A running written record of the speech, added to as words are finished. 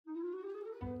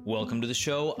Welcome to the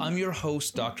show. I'm your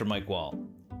host, Dr. Mike Wall.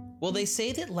 Well, they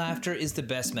say that laughter is the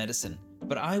best medicine,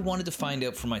 but I wanted to find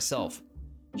out for myself.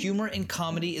 Humor and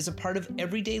comedy is a part of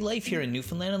everyday life here in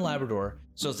Newfoundland and Labrador,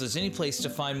 so if there's any place to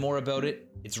find more about it,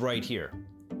 it's right here.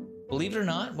 Believe it or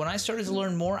not, when I started to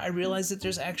learn more, I realized that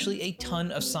there's actually a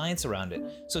ton of science around it.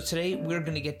 So today, we're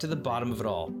going to get to the bottom of it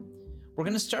all. We're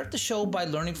going to start the show by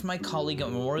learning from my colleague at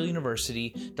Memorial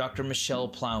University, Dr. Michelle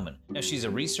Ploughman. Now, she's a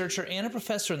researcher and a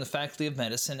professor in the Faculty of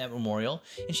Medicine at Memorial,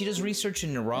 and she does research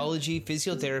in neurology,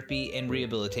 physiotherapy, and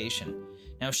rehabilitation.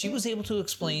 Now, she was able to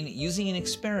explain, using an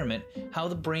experiment, how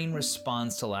the brain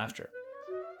responds to laughter.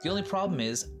 The only problem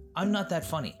is, I'm not that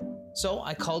funny. So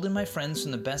I called in my friends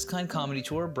from the Best Kind Comedy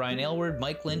Tour, Brian Aylward,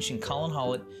 Mike Lynch, and Colin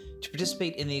Hollett, to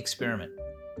participate in the experiment.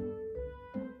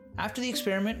 After the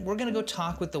experiment, we're going to go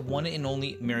talk with the one and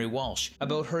only Mary Walsh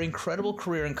about her incredible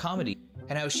career in comedy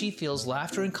and how she feels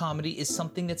laughter in comedy is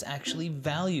something that's actually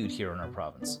valued here in our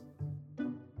province.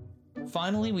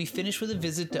 Finally, we finish with a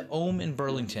visit to Ohm in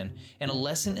Burlington and a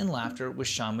lesson in laughter with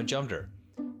Shawn Majumder.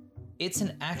 It's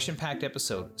an action-packed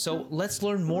episode, so let's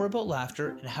learn more about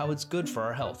laughter and how it's good for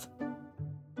our health.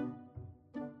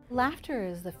 Laughter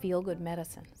is the feel-good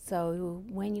medicine. So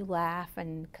when you laugh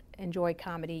and enjoy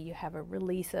comedy, you have a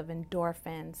release of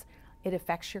endorphins. It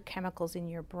affects your chemicals in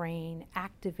your brain,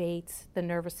 activates the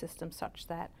nervous system such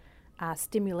that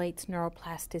stimulates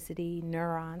neuroplasticity,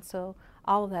 neurons. So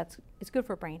all of that's it's good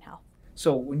for brain health.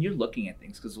 So when you're looking at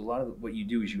things, because a lot of what you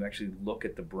do is you actually look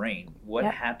at the brain, what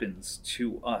happens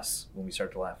to us when we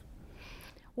start to laugh?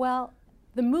 Well,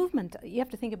 the movement, you have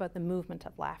to think about the movement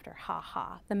of laughter. Ha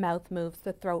ha. The mouth moves,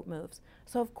 the throat moves.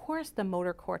 So of course the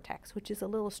motor cortex, which is a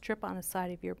little strip on the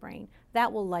side of your brain,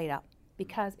 that will light up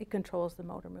because it controls the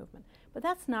motor movement. But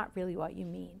that's not really what you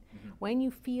mean. Mm-hmm. When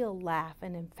you feel laugh,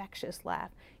 an infectious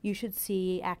laugh, you should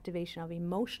see activation of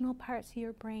emotional parts of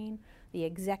your brain, the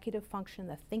executive function,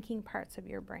 the thinking parts of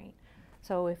your brain.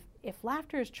 So if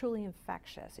laughter is truly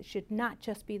infectious, it should not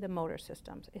just be the motor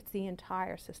systems, it's the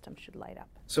entire system should light up.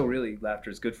 So really,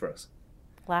 laughter is good for us?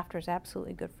 Laughter is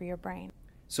absolutely good for your brain.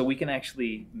 So we can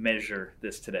actually measure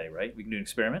this today, right? We can do an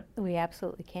experiment? We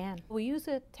absolutely can. We use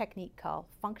a technique called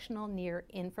functional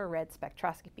near-infrared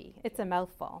spectroscopy. It's a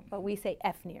mouthful, but we say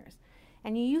FNIRS.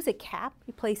 And you use a cap,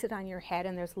 you place it on your head,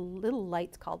 and there's little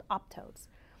lights called optodes.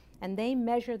 And they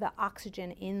measure the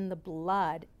oxygen in the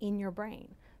blood in your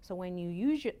brain. So when you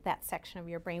use that section of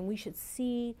your brain, we should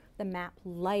see the map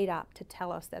light up to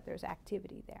tell us that there's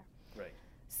activity there. Right.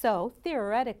 So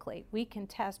theoretically, we can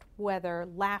test whether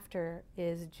laughter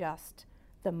is just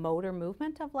the motor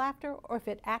movement of laughter or if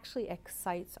it actually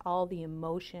excites all the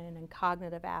emotion and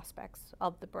cognitive aspects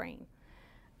of the brain.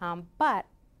 But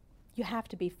you have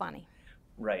to be funny.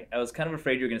 Right. I was kind of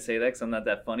afraid you were going to say that because I'm not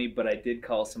that funny, but I did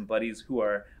call some buddies who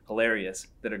are hilarious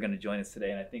that are going to join us today,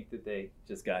 and I think that they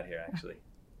just got here, actually.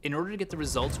 In order to get the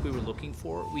results we were looking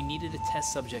for, we needed a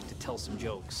test subject to tell some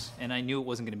jokes, and I knew it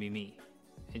wasn't going to be me.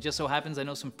 It just so happens I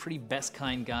know some pretty best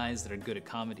kind guys that are good at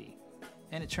comedy.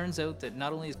 And it turns out that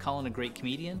not only is Colin a great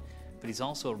comedian, but he's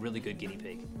also a really good guinea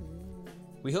pig.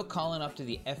 We hooked Colin up to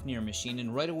the FNIR machine,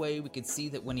 and right away we could see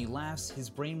that when he laughs,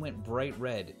 his brain went bright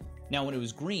red. Now when it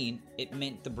was green, it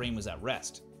meant the brain was at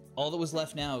rest. All that was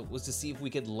left now was to see if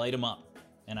we could light him up,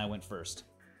 and I went first.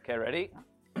 Okay, ready?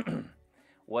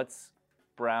 What's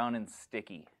brown and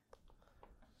sticky?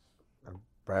 A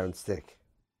brown stick.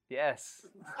 Yes.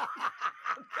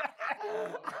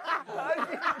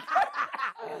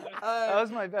 That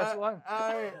was my best one.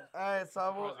 All right, so I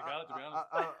will.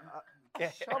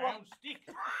 Brown stick.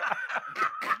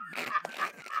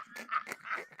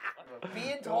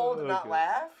 Being told to not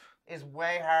laugh is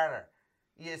way harder.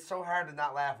 Yeah, it's so hard to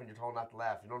not laugh when you're told not to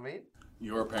laugh. You know what I mean?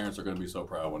 Your parents are going to be so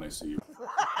proud when they see you. Well,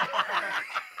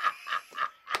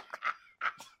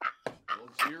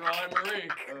 G-Rye Marie.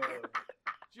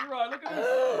 G-Rye, look at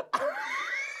this.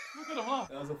 Look at him, huh?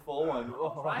 That was a full one.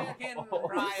 Oh. Try again,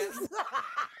 Ryan.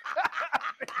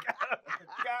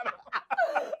 Got him.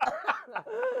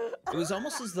 It was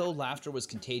almost as though laughter was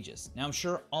contagious. Now I'm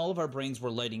sure all of our brains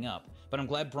were lighting up, but I'm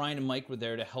glad Brian and Mike were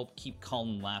there to help keep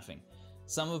Colin laughing.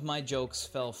 Some of my jokes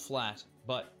fell flat,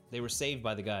 but they were saved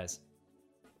by the guys.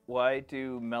 Why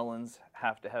do melons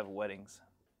have to have weddings?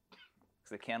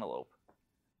 Because they cantaloupe.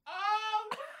 Oh,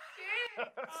 shit!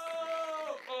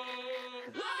 Oh,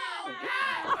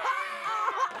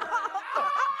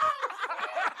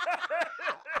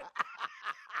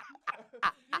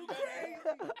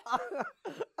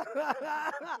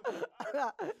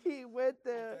 He went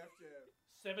there.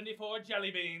 74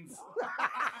 jelly beans.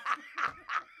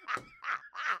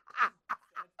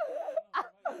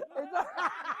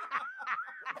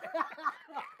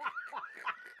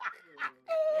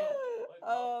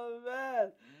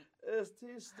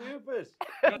 too stupid.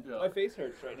 My face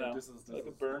hurts right now. This is like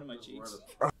a burn in my cheeks.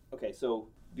 Okay, so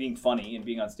being funny and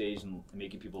being on stage and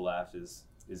making people laugh is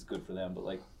good for them. But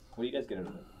like, what do you guys get out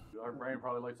of it? Our brain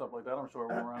probably lights up like that, I'm sure,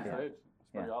 when we're on stage. It's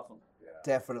pretty awesome.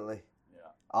 Definitely. Yeah.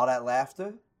 All that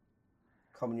laughter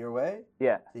coming your way.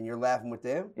 Yeah. Then you're laughing with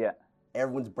them. Yeah.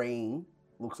 Everyone's brain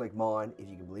looks like mine, if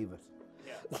you can believe it.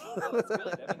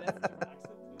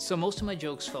 So most of my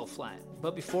jokes fell flat,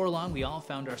 but before long we all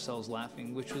found ourselves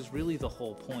laughing, which was really the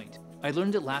whole point. I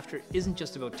learned that laughter isn't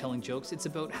just about telling jokes, it's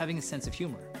about having a sense of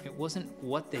humor. It wasn't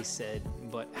what they said,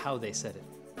 but how they said it.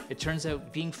 It turns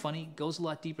out being funny goes a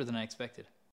lot deeper than I expected.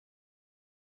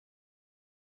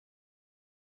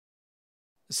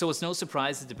 So it's no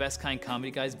surprise that the Best Kind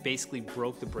comedy guys basically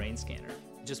broke the brain scanner.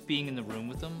 Just being in the room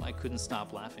with them, I couldn't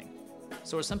stop laughing.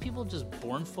 So are some people just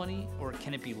born funny, or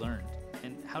can it be learned?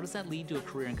 And how does that lead to a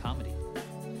career in comedy?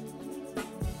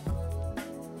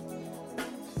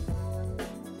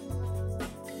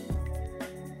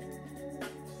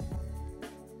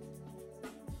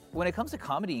 When it comes to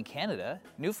comedy in Canada,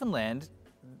 Newfoundland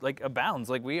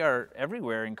abounds. We are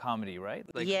everywhere in comedy, right?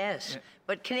 Yes,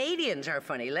 but Canadians are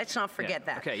funny. Let's not forget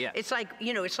that. Okay, yeah. It's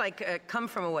like, Come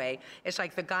From Away. It's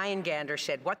like the guy in Gander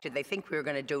said, what did they think we were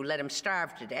going to do? Let him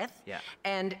starve to death? Yeah.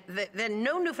 And then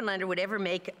no Newfoundlander would ever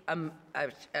make a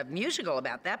musical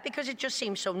about that because it just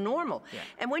seems so normal. Yeah.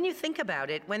 And when you think about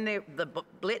it, when the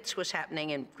Blitz was happening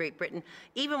in Great Britain,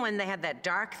 even when they had that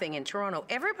dark thing in Toronto,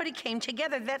 everybody came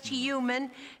together. That's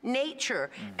human nature.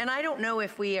 And I don't know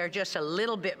if we are just a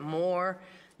little bit more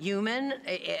human.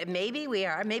 Maybe we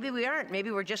are, maybe we aren't.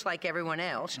 Maybe we're just like everyone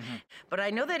else. But I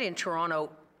know that in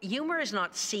Toronto, humor is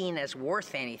not seen as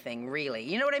worth anything, really.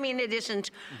 You know what I mean? It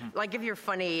isn't, like, if you're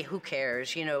funny, who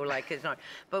cares? It's not.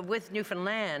 But with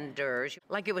Newfoundlanders,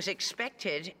 it was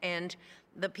expected, and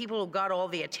the people who got all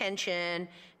the attention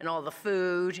and all the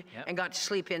food and got to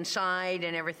sleep inside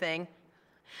and everything,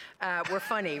 were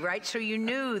funny, right? So you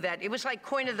knew that it was like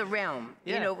coin of the realm.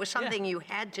 Yeah. It was something you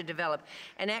had to develop.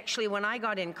 And actually, when I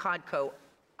got in Codco,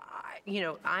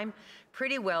 I'm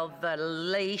pretty well the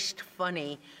least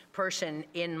funny person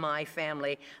in my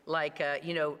family. Like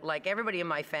everybody in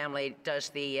my family does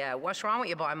the, what's wrong with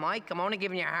you, boy, Mike? I'm only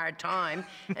giving you a hard time.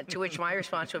 And to which my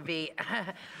response would be,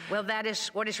 well, that is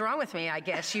what is wrong with me, I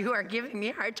guess. You are giving me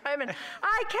a hard time and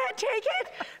I can't take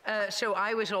it. So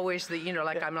I was always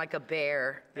I'm like a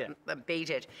bear,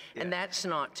 baited. And that's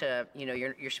not,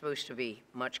 you're supposed to be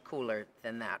much cooler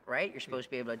than that, right? You're supposed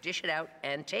to be able to dish it out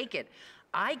and take it.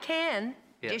 I can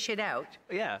dish it out,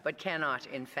 but cannot,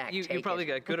 in fact, take it. You probably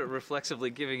got good at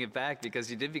reflexively giving it back because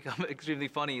you did become extremely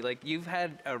funny. You've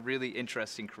had a really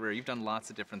interesting career. You've done lots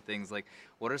of different things.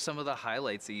 What are some of the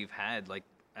highlights that you've had,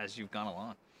 as you've gone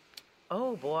along?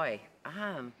 Oh, boy.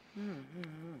 I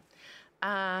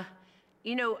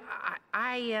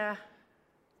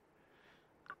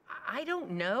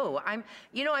don't know. I'm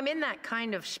in that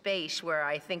kind of space where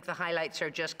I think the highlights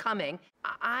are just coming.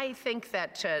 I think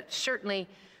that certainly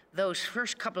those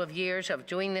first couple of years of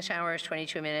doing this hour is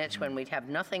 22 minutes when we'd have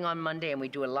nothing on Monday and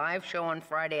we'd do a live show on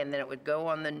Friday and then it would go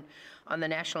on the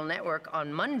national network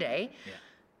on Monday.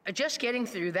 Yeah. Just getting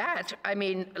through that,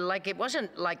 it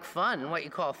wasn't like fun, what you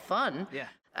call fun. Yeah.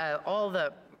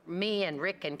 Me and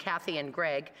Rick and Kathy and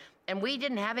Greg, and we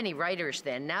didn't have any writers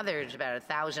then. Now there's about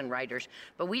 1,000 writers,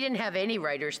 but we didn't have any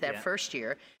writers that first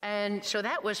year. And so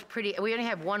that was pretty, we only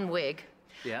had one wig.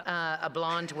 Yeah. A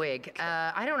blonde wig.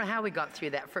 I don't know how we got through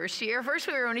that first year. First,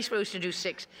 we were only supposed to do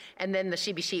 6, and then the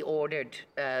CBC ordered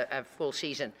a full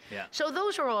season. Yeah. So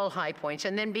those were all high points.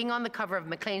 And then being on the cover of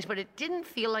Maclean's, but it didn't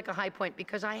feel like a high point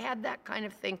because I had that kind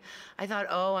of thing. I thought,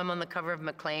 oh, I'm on the cover of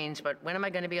Maclean's, but when am I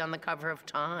going to be on the cover of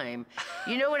Time?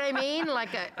 You know what I mean?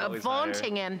 Like a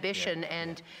vaunting ambition,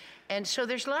 and so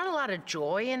there's not a lot of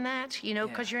joy in that,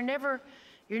 because you're never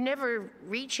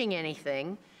reaching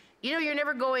anything. You're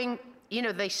never going.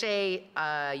 They say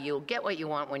you'll get what you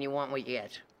want when you want what you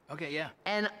get. Okay, yeah.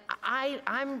 And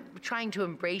I'm trying to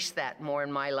embrace that more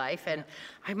in my life, and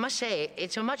I must say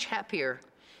it's a much happier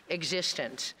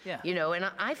existence. Yeah. And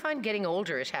I find getting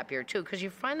older is happier too, because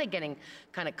you're finally getting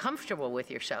kind of comfortable with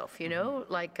yourself.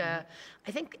 I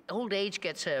think old age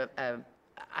gets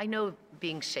I know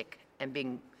being sick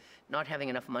and not having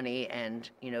enough money and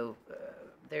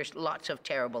there's lots of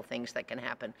terrible things that can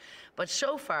happen. But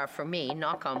so far for me,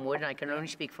 knock on wood, and I can only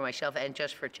speak for myself and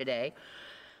just for today,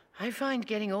 I find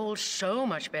getting old so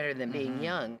much better than being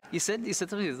young. You said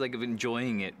something that's of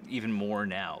enjoying it even more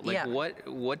now.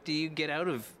 What do you get out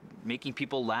of making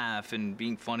people laugh and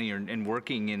being funny and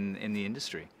working in the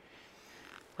industry?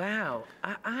 Wow.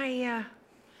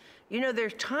 You know,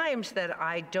 there's times that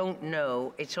I don't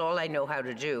know. It's all I know how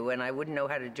to do, and I wouldn't know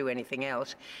how to do anything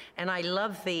else. And I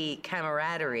love the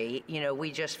camaraderie. You know,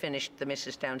 we just finished The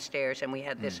Mrs. Downstairs, and we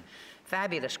had this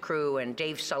fabulous crew, and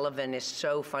Dave Sullivan is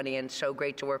so funny and so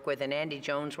great to work with, and Andy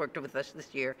Jones worked with us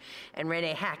this year, and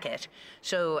Renee Hackett.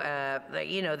 So,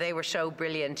 you know, they were so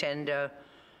brilliant, and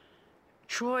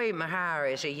Troy Mahar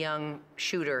is a young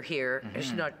shooter here.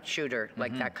 It's not shooter,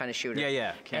 like that kind of shooter.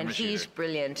 Yeah, camera and he's shooter.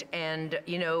 brilliant, and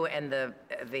you know, and the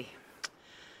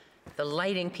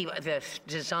lighting people, the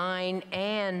design,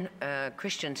 and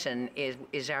Christensen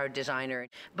is our designer.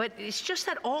 But it's just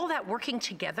that all that working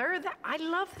together, that I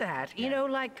love that. You know,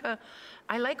 like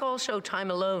I like also time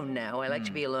alone now. I like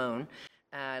to be alone.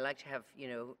 I like to have, you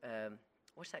know,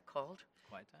 what's that called?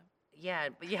 Quiet time? Yeah.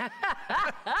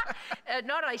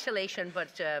 Not isolation,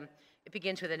 but it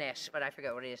begins with an S, but I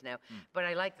forget what it is now. But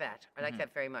I like that. I like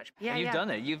that very much. Yeah, And you've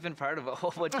done it. You've been part of a whole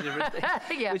bunch of different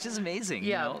things, which is amazing.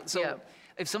 Yeah, You know? So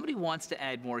if somebody wants to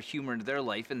add more humor into their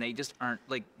life and they just aren't,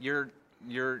 like, you're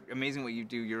amazing what you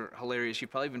do. You're hilarious.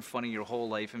 You've probably been funny your whole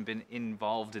life and been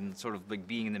involved in sort of like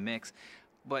being in the mix.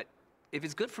 But if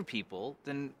it's good for people,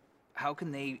 then how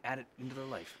can they add it into their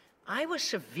life? I was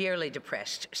severely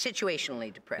depressed,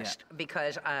 situationally depressed,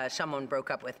 because someone broke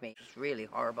up with me. It was really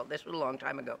horrible. This was a long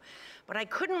time ago. But I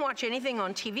couldn't watch anything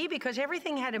on TV because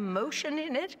everything had emotion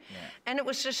in it. And it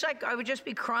was just like I would just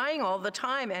be crying all the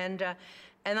time.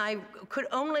 And I could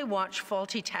only watch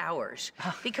Fawlty Towers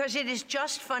because it is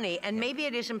just funny, and maybe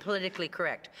it isn't politically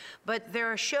correct, but there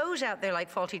are shows out there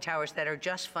like Fawlty Towers that are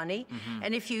just funny,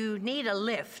 and if you need a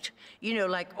lift, you know,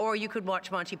 like, or you could watch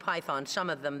Monty Python,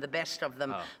 some of them, the best of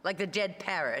them, like The Dead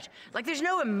Parrot. Like, there's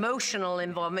no emotional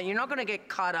involvement. You're not going to get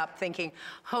caught up thinking,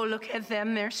 oh, look at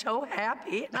them, they're so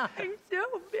happy, and I'm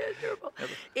so miserable.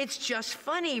 It's just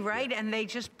funny, right? And they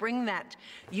just bring that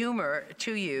humor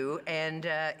to you, and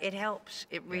it helps.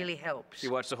 It really helps. You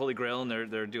watch The Holy Grail and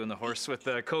they're doing the horse with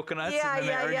the coconuts Yeah, and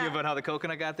then they yeah, argue about how the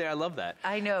coconut got there. I love that.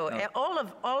 I know. And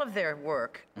all of their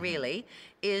work really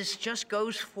is just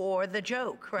goes for the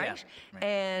joke, right?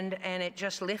 And it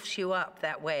just lifts you up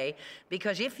that way,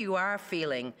 because if you are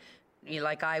feeling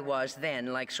like I was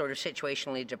then, like sort of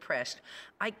situationally depressed,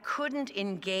 I couldn't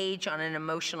engage on an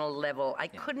emotional level. I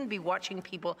couldn't be watching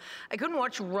people. I couldn't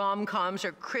watch rom-coms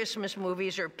or Christmas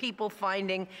movies or people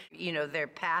finding, you know, their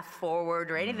path forward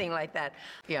or anything like that.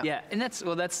 Yeah, and that's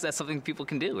something people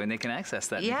can do, and they can access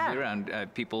that around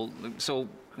people. So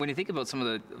when you think about some of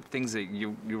the things that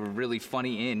you were really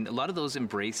funny in, a lot of those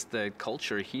embrace the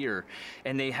culture here,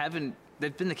 and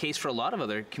they've been the case for a lot of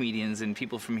other comedians and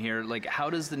people from here. Like,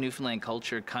 how does the Newfoundland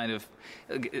culture kind of,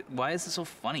 why is it so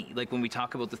funny? Like, when we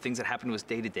talk about the things that happen to us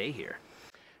day to day here.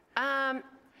 I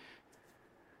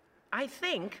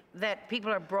think that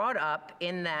people are brought up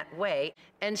in that way,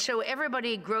 and so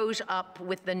everybody grows up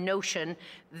with the notion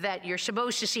that you're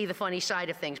supposed to see the funny side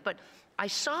of things. But I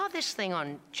saw this thing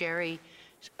on Jerry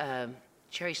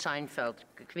Seinfeld,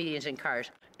 Comedians in Cars,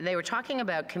 and they were talking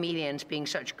about comedians being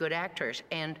such good actors,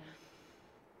 and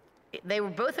they were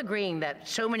both agreeing that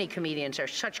so many comedians are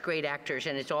such great actors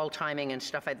and it's all timing and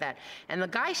stuff like that. And the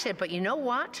guy said, but you know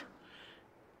what?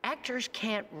 Actors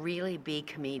can't really be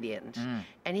comedians.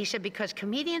 And he said, because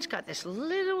comedians got this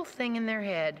little thing in their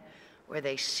head where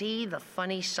they see the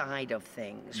funny side of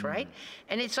things, right?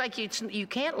 And it's like you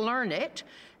can't learn it.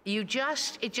 It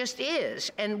just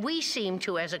is. And we seem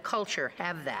to, as a culture,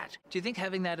 have that. Do you think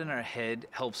having that in our head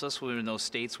helps us when we're in those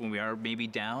states when we are maybe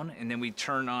down, and then we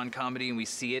turn on comedy and we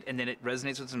see it, and then it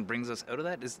resonates with us and brings us out of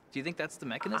that? Do you think that's the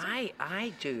mechanism?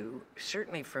 I do.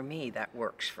 Certainly for me, that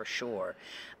works for sure.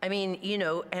 I mean, you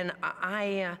know, and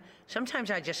sometimes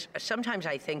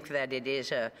I think that it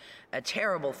is a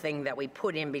terrible thing that we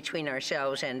put in between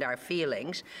ourselves and our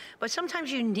feelings, but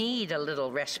sometimes you need a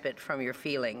little respite from your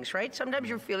feelings, right? Sometimes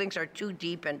your feelings are too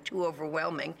deep and too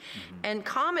overwhelming. And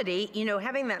comedy, you know,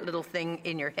 having that little thing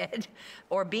in your head,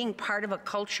 or being part of a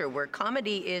culture where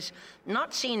comedy is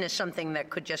not seen as something that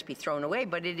could just be thrown away,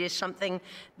 but it is something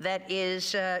that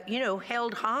is, you know,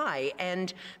 held high,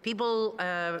 and people,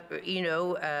 you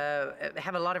know,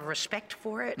 have a lot of respect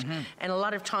for it and a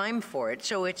lot of time for it.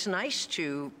 So it's nice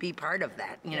to be part of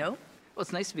that, you know? Well,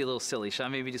 it's nice to be a little silly.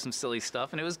 Shawn made me do some silly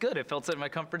stuff, and it was good. It felt in my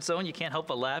comfort zone. You can't help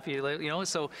but laugh. You know,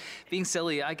 so being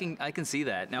silly, I can see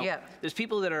that. Now, there's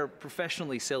people that are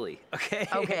professionally silly, okay?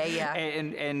 Okay, yeah.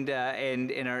 and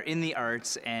are in the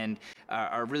arts and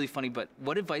are really funny. But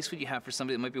what advice would you have for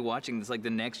somebody that might be watching this, like the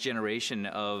next generation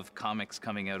of comics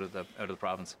coming out of the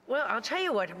province? Well, I'll tell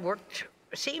you what worked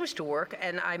seems to work.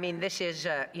 And I mean, this is,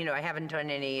 you know, I haven't done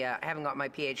any, I haven't got my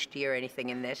PhD or anything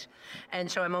in this, and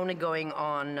so I'm only going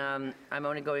on,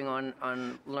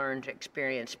 on learned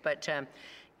experience. But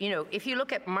you know, if you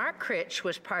look at Mark Critch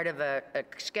was part of a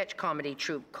sketch comedy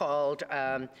troupe called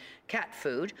Cat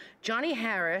Food. Johnny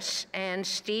Harris and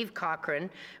Steve Cochran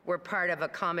were part of a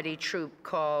comedy troupe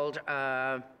called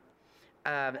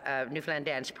Newfoundland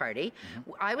Dance Party.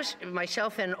 I was,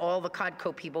 myself and all the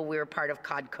Codco people, we were part of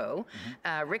Codco.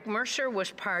 Rick Mercer was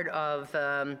part of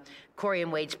Corey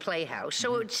and Wade's Playhouse.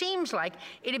 So it seems like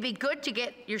it'd be good to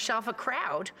get yourself a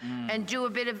crowd and do a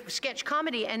bit of sketch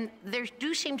comedy. And there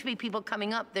do seem to be people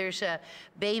coming up. There's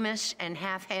Bamus and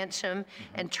Half Handsome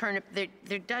and Turnip.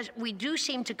 We do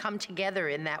seem to come together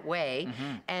in that way.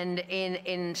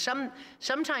 And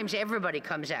sometimes everybody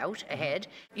comes out ahead.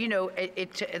 You know,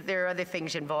 there are other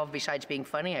things involved besides being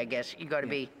funny, I guess. You got to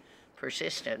be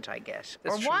persistent, I guess.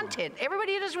 That's or true. wanted.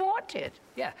 Everybody is wanted.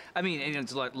 Yeah, I mean, you know,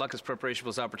 it's like luck is preparation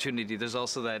plus opportunity. There's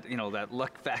also that, you know, that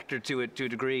luck factor to it to a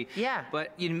degree. Yeah.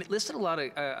 But you listed a lot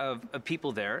of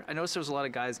people there. I noticed there was a lot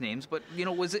of guys' names, but you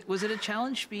know, was it a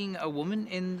challenge being a woman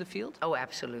in the field? Oh,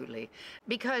 absolutely.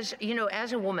 Because, you know,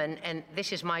 as a woman, and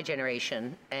this is my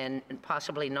generation, and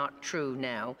possibly not true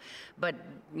now, but,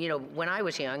 you know, when I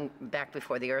was young, back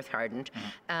before the earth hardened,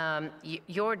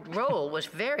 your role was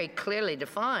very clearly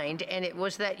defined, and it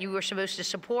was that you were supposed to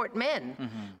support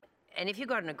men. And if you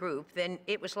got in a group, then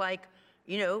it was like,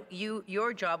 you know,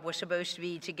 your job was supposed to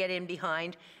be to get in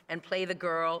behind and play the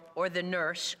girl or the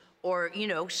nurse or, you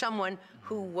know, someone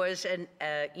who was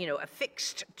you know,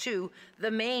 affixed to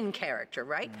the main character,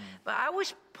 right? But I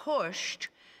was pushed,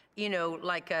 you know,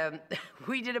 like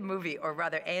we did a movie, or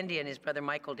rather Andy and his brother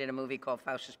Michael did a movie called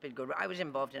Faustus Bidgood. I was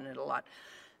involved in it a lot.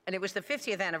 And it was the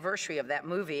 50th anniversary of that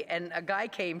movie, and a guy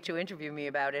came to interview me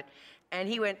about it, and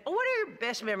he went, "Oh, what are your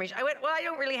best memories?" I went, "Well, I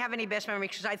don't really have any best memories,"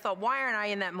 because I thought, why aren't I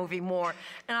in that movie more?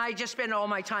 And I just spent all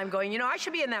my time going, you know, I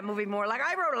should be in that movie more. Like,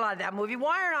 I wrote a lot of that movie.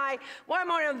 Why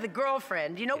am I the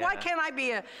girlfriend? You know, why can't I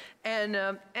be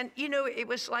and you know, it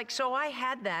was like, so I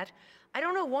had that. I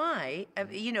don't know why,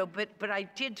 you know, but I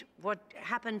did what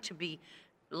happened to be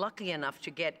lucky enough to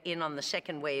get in on the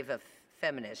second wave of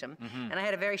feminism. And I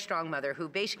had a very strong mother who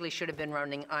basically should have been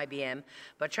running IBM,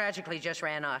 but tragically just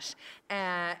ran us.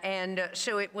 And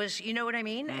so it was, you know what I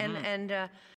mean?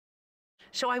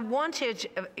 So I wanted,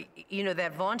 you know,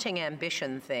 that vaunting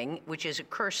ambition thing, which is a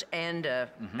curse and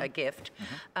a gift.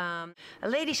 A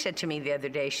lady said to me the other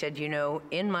day, said, you know,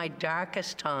 in my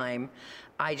darkest time,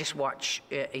 I just watch,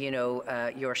 you know,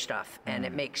 your stuff, and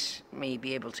it makes me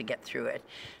be able to get through it.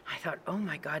 I thought, oh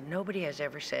my God, nobody has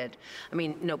ever said, I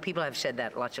mean, no, people have said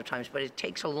that lots of times, but it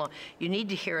takes a long, you need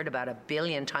to hear it about 1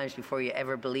 billion times before you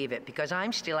ever believe it, because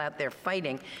I'm still out there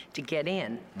fighting to get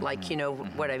in, like, you know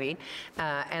what I mean?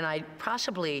 And I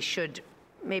possibly should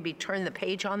maybe turn the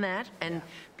page on that and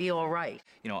be all right.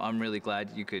 You know, I'm really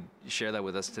glad you could share that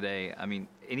with us today. I mean,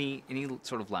 any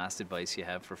sort of last advice you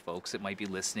have for folks that might be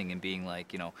listening and being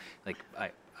like, you know, like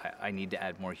I need to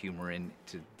add more humor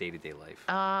into day-to-day life?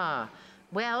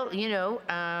 Well, you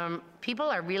know, people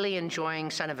are really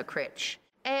enjoying Son of a Critch.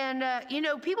 And, you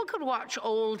know, people could watch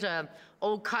old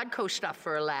Codco stuff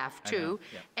for a laugh, too.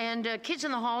 And Kids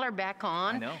in the Hall are back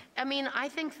on. I know. I mean, I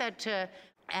think that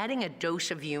adding a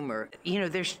dose of humor, you know,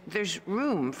 there's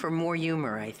room for more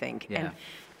humor, I think. Yeah.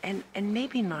 And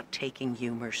maybe not taking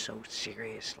humor so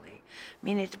seriously. I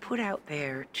mean, it's put out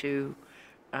there to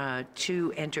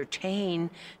entertain,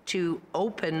 to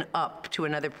open up to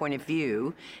another point of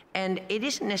view. And it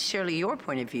isn't necessarily your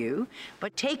point of view,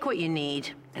 but take what you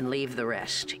need and leave the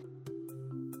rest.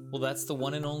 Well, that's the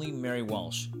one and only Mary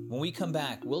Walsh. When we come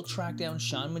back, we'll track down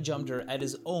Shawn Majumder at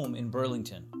his home in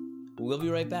Burlington. We'll be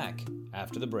right back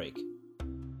after the break.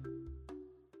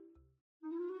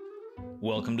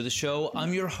 Welcome to the show.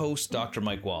 I'm your host, Dr.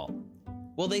 Mike Wall.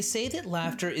 Well, they say that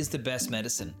laughter is the best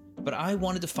medicine, but I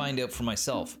wanted to find out for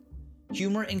myself.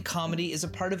 Humor and comedy is a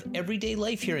part of everyday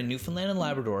life here in Newfoundland and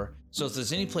Labrador, so if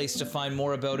there's any place to find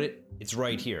more about it, it's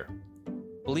right here.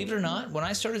 Believe it or not, when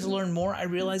I started to learn more, I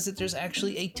realized that there's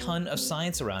actually a ton of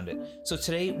science around it. So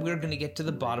today, we're going to get to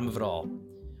the bottom of it all.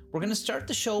 We're going to start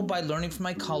the show by learning from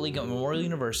my colleague at Memorial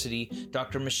University,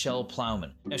 Dr. Michelle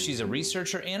Ploughman. Now, she's a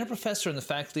researcher and a professor in the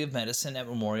Faculty of Medicine at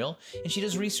Memorial, and she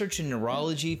does research in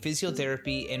neurology,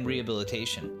 physiotherapy, and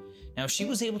rehabilitation. Now, she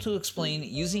was able to explain,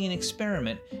 using an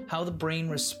experiment, how the brain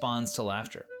responds to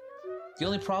laughter. The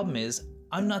only problem is,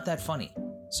 I'm not that funny.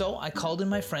 So I called in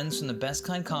my friends from the Best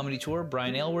Kind Comedy Tour,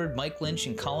 Brian Aylward, Mike Lynch,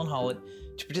 and Colin Hollett,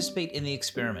 to participate in the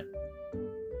experiment.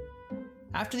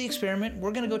 After the experiment,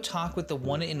 we're going to go talk with the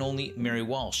one and only Mary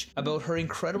Walsh about her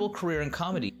incredible career in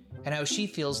comedy and how she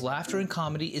feels laughter and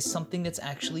comedy is something that's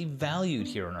actually valued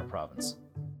here in our province.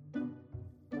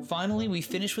 Finally, we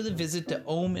finish with a visit to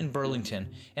Ohm in Burlington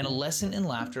and a lesson in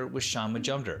laughter with Shawn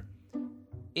Majumder.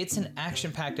 It's an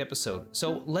action-packed episode,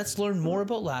 so let's learn more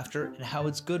about laughter and how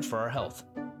it's good for our health.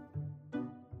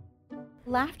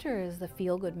 Laughter is the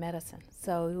feel-good medicine.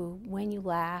 So when you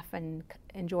laugh and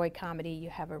enjoy comedy, you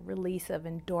have a release of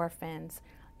endorphins.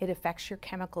 It affects your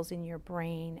chemicals in your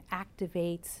brain,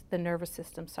 activates the nervous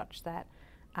system such that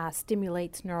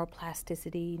stimulates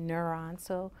neuroplasticity, neurons.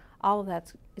 So all of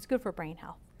that's it's good for brain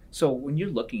health. So when you're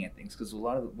looking at things, because a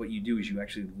lot of what you do is you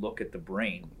actually look at the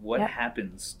brain, what Yep.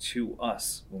 happens to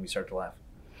us when we start to laugh?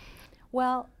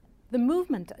 Well, the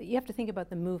movement, you have to think about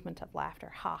the movement of laughter,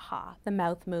 ha ha. The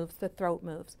mouth moves, the throat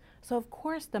moves. So of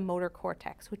course the motor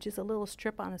cortex, which is a little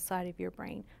strip on the side of your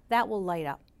brain, that will light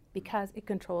up because it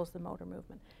controls the motor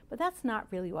movement. But that's not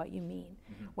really what you mean.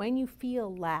 When you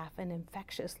feel laugh, an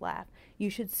infectious laugh, you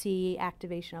should see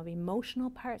activation of emotional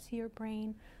parts of your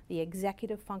brain, the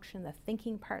executive function, the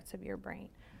thinking parts of your brain.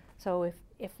 So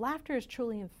if laughter is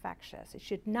truly infectious, it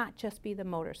should not just be the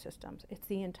motor systems, it's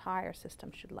the entire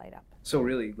system should light up. So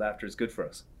really, laughter is good for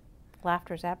us.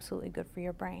 Laughter is absolutely good for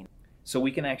your brain. So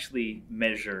we can actually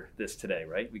measure this today,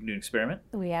 right? We can do an experiment.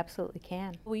 We absolutely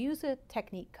can. We use a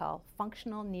technique called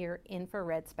functional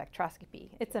near-infrared spectroscopy.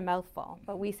 It's a mouthful,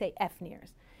 but we say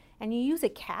FNIRS. And you use a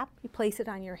cap, you place it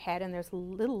on your head, and there's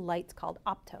little lights called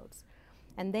optodes.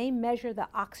 And they measure the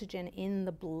oxygen in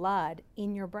the blood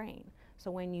in your brain. So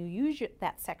when you use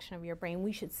that section of your brain,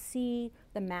 we should see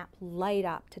the map light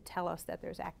up to tell us that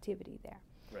there's activity there.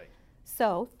 Right.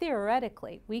 So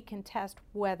theoretically, we can test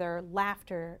whether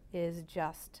laughter is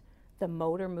just the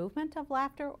motor movement of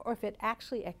laughter or if it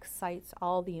actually excites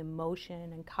all the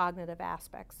emotion and cognitive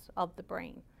aspects of the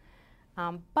brain.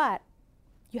 But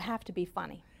you have to be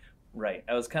funny. Right.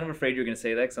 I was kind of afraid you were going to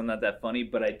say that because I'm not that funny,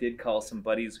 but I did call some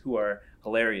buddies who are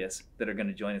hilarious that are going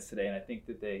to join us today, and I think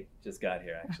that they just got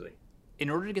here, actually. In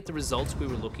order to get the results we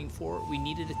were looking for, we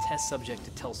needed a test subject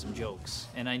to tell some jokes,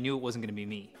 and I knew it wasn't going to be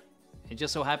me. It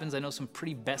just so happens I know some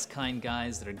pretty best kind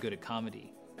guys that are good at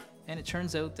comedy. And it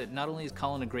turns out that not only is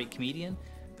Colin a great comedian,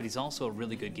 but he's also a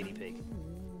really good guinea pig.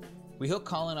 We hooked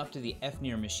Colin up to the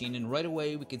FNIR machine, and right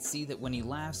away we could see that when he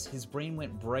laughs, his brain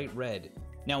went bright red.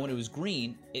 Now when it was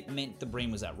green, it meant the brain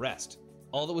was at rest.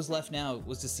 All that was left now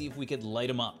was to see if we could light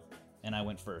him up, and I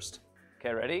went first.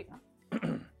 Okay, ready?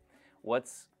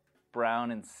 What's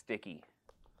brown and sticky?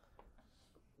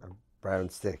 A brown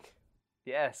stick.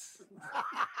 Yes.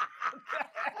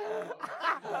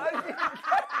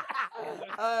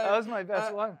 That was my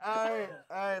best one. All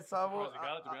right, so I'm Surprised you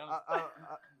got it, to be honest.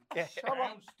 Yeah.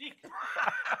 Brown stick.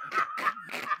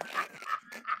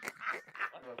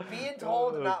 being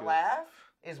told to not laugh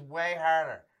is way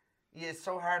harder. Yeah, it's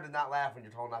so hard to not laugh when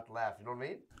you're told not to laugh. You know what I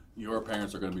mean? Your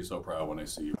parents are going to be so proud when they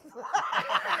see you. Well,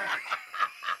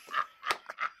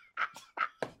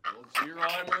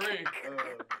 G-Rye Marie.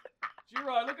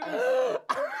 G-Rye, look at this.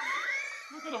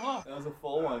 Look at him, huh? That was a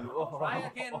full one. Try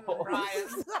again, Ryan.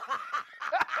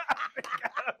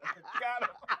 Got him.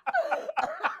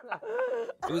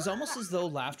 It was almost as though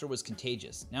laughter was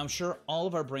contagious. Now I'm sure all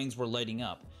of our brains were lighting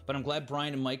up, but I'm glad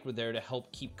Brian and Mike were there to help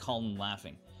keep Colin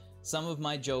laughing. Some of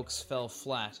my jokes fell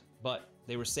flat, but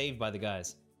they were saved by the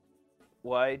guys.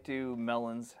 Why do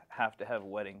melons have to have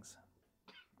weddings?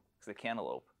 Because they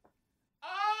cantaloupe.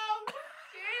 Oh,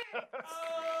 shit!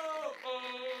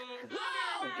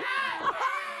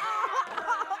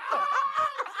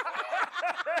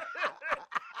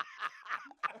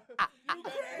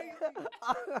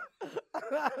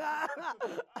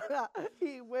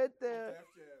 He went there.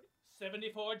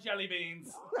 74 jelly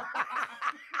beans.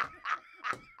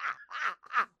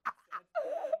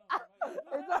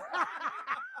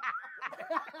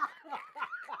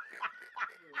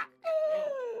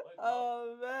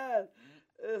 Oh man,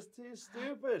 it's too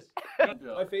stupid.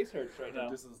 My face hurts right now.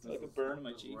 This is like a burn in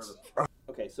my cheeks.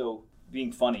 Okay, so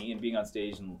being funny and being on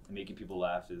stage and making people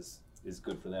laugh is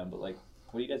good for them, but like,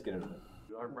 what do you guys get out of it?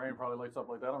 Our brain probably lights up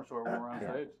like that, I'm sure, when we're on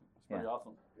stage. It's pretty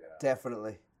awesome.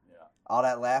 Definitely. Yeah. All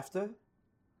that laughter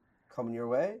coming your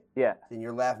way, Yeah, then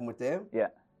you're laughing with them. yeah.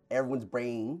 Everyone's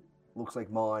brain looks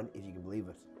like mine, if you can believe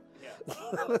it.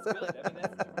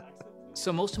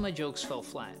 So most of my jokes fell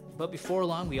flat, but before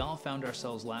long we all found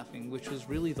ourselves laughing, which was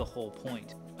really the whole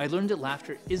point. I learned that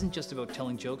laughter isn't just about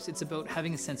telling jokes, it's about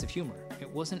having a sense of humor. It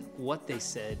wasn't what they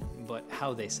said, but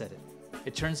how they said it.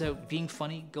 It turns out being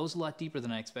funny goes a lot deeper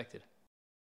than I expected.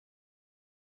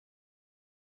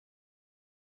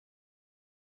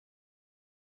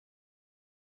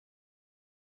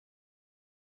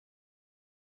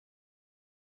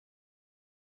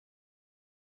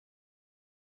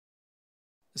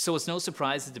 So it's no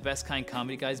surprise that the Best Kind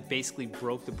comedy guys basically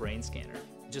broke the brain scanner.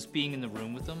 Just being in the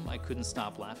room with them, I couldn't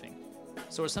stop laughing.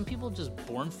 So are some people just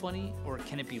born funny, or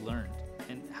can it be learned?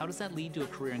 And how does that lead to a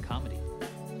career in comedy?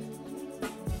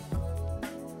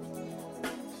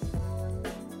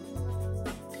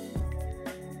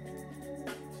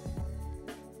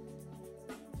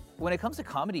 When it comes to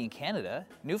comedy in Canada,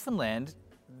 Newfoundland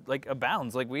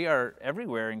abounds. We are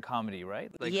everywhere in comedy,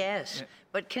 right? Yes,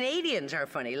 but Canadians are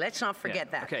funny. Let's not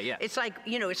forget that. Okay, yeah. It's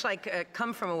like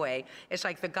Come From Away. It's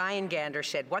like the guy in Gander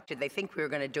said, what did they think we were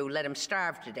going to do? Let him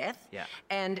starve to death? Yeah.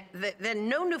 And then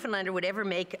no Newfoundlander would ever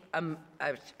make a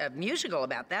musical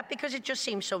about that because it just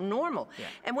seems so normal. Yeah.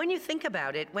 And when you think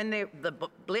about it, when the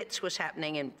Blitz was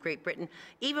happening in Great Britain,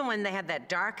 even when they had that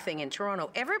dark thing in Toronto,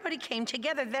 everybody came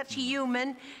together. That's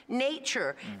human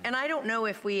nature. And I don't know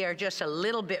if we are just a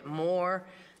little bit more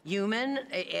human.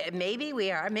 Maybe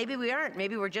we are, maybe we aren't.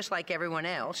 Maybe we're just like everyone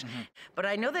else. But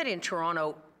I know that in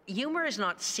Toronto, humor is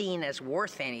not seen as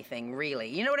worth anything, really.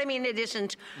 You know what I mean? It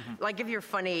isn't, like, if you're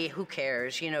funny, who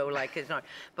cares? It's not.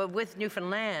 But with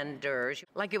Newfoundlanders,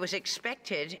 it was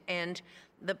expected, and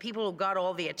the people who got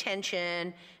all the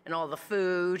attention and all the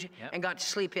food and got to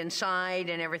sleep inside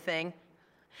and everything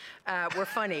were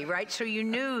funny, right? So you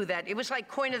knew that it was like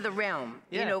coin of the realm.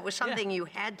 Yeah. It was something you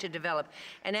had to develop.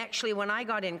 And actually, when I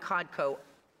got in Codco,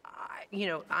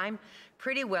 I'm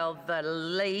pretty well the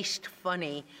least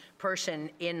funny person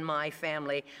in my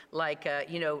family. Like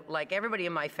everybody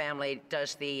in my family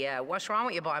does the, what's wrong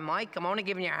with you, boy, Mike? I'm only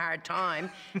giving you a hard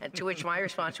time. And to which my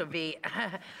response would be,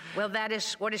 well, that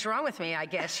is what is wrong with me, I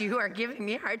guess. You are giving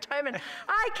me a hard time and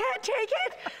I can't take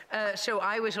it. So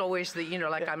I was always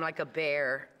I'm like a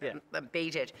bear,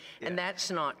 baited. And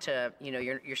that's not,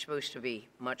 you're supposed to be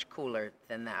much cooler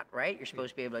than that, right? You're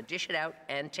supposed to be able to dish it out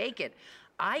and take it.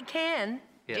 I can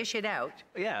dish it out,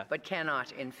 but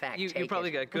cannot, in fact, take it. You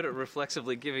probably got good at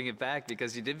reflexively giving it back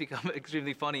because you did become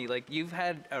extremely funny. You've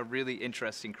had a really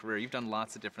interesting career. You've done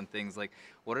lots of different things.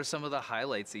 What are some of the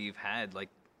highlights that you've had,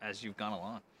 as you've gone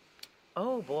along?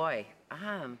 Oh, boy.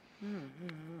 I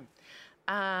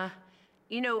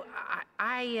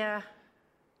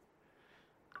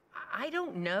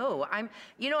don't know. I'm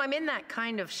in that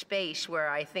kind of space where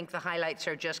I think the highlights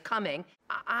are just coming.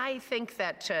 I think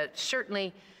that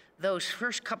certainly those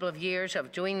first couple of years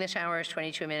of doing this hour is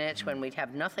 22 minutes when we'd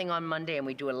have nothing on Monday and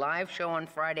we'd do a live show on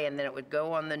Friday and then it would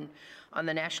go on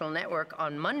the national network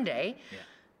on Monday.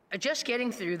 Yeah. Just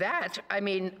getting through that,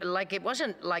 it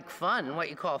wasn't fun,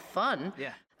 what you call fun.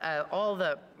 Yeah.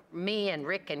 Me and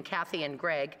Rick and Kathy and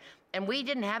Greg, and we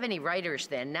didn't have any writers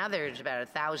then. Now there's about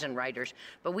 1,000 writers,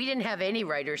 but we didn't have any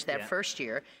writers that first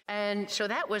year. And so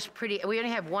that was we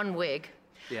only have one wig.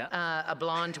 Yeah. A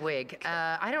blonde wig.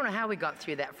 I don't know how we got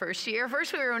through that first year.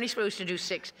 First, we were only supposed to do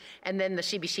 6, and then the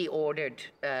CBC ordered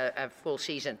a full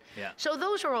season. Yeah. So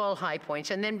those are all high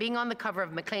points. And then being on the cover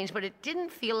of Maclean's, but it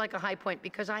didn't feel like a high point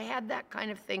because I had that kind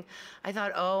of thing. I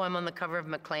thought, oh, I'm on the cover of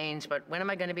Maclean's, but when am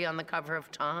I going to be on the cover of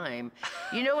Time?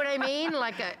 You know what I mean?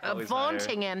 Like a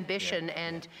vaunting ambition,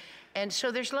 and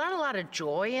so there's not a lot of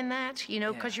joy in that,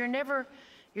 because you're never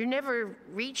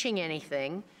reaching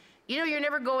anything. You're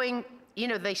never going.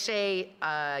 They say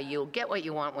you'll get what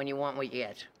you want when you want what you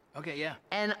get. Okay, yeah.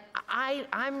 And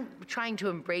I'm trying to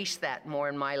embrace that more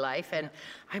in my life, and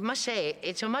I must say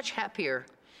it's a much happier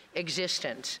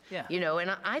existence. Yeah.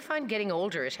 And I find getting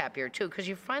older is happier too, because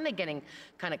you're finally getting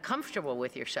kind of comfortable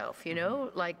with yourself.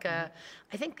 I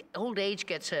think old age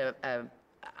gets I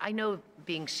know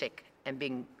being sick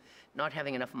and not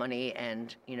having enough money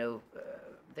and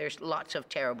there's lots of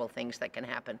terrible things that can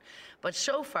happen. But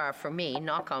so far for me,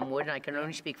 knock on wood, and I can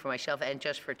only speak for myself and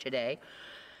just for today,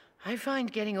 I find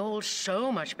getting old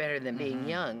so much better than being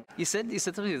young. You said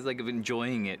something that's of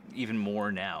enjoying it even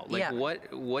more now.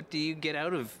 What do you get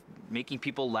out of making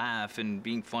people laugh and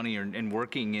being funny and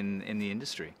working in the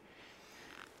industry?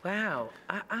 Wow.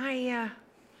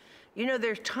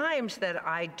 There's times that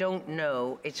I don't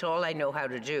know. It's all I know how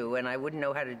to do, and I wouldn't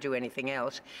know how to do anything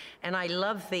else. And I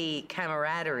love the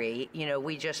camaraderie.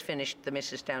 We just finished The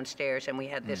Mrs. Downstairs, and we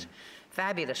had this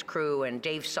fabulous crew, and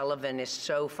Dave Sullivan is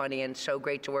so funny and so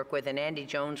great to work with, and Andy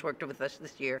Jones worked with us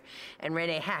this year, and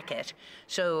Renee Hackett.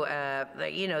 So,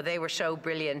 they were so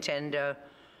brilliant, and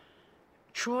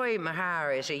Troy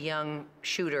Mahar is a young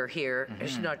shooter here.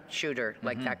 It's not shooter,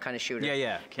 like that kind of shooter.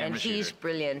 Yeah, and he's shooter.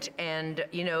 Brilliant. And,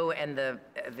 and the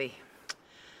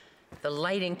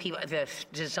lighting people, the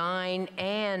design,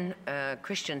 and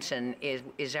Christensen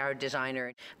is our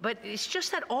designer. But it's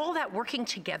just that all that working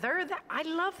together, that I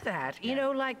love that.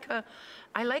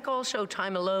 I like also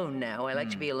time alone now. I like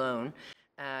to be alone.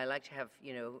 I like to have,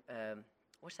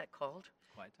 what's that called?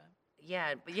 Quiet time?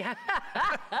 Yeah,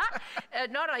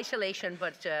 not isolation,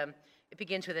 but it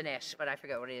begins with an S, but I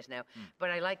forget what it is now.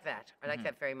 But I like that. I like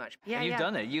that very much. Yeah, And you've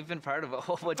done it. You've been part of a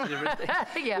whole bunch of different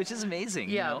things, Yeah. which is amazing.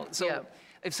 Yeah, You know? So yeah.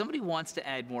 if somebody wants to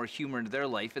add more humor into their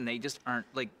life and they just aren't,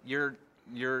 like, you're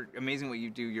amazing what you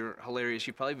do. You're hilarious.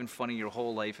 You've probably been funny your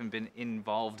whole life and been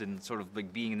involved in sort of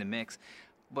like being in the mix.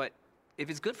 But if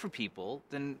it's good for people,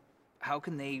 then how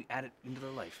can they add it into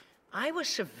their life? I was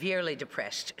severely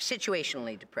depressed,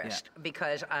 situationally depressed,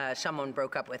 because someone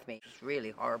broke up with me. It was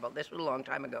really horrible. This was a long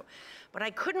time ago. But I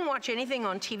couldn't watch anything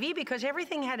on TV because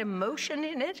everything had emotion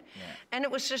in it. Yeah. And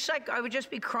it was just like I would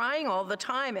just be crying all the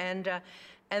time.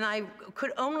 And I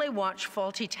could only watch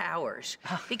Fawlty Towers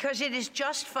because it is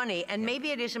just funny, and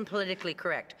maybe it isn't politically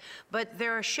correct, but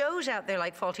there are shows out there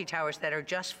like Fawlty Towers that are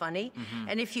just funny,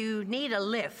 and if you need a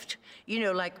lift, you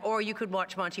know, like, or you could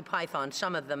watch Monty Python,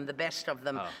 some of them, the best of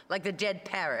them, like The Dead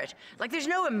Parrot. Like, there's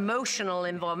no emotional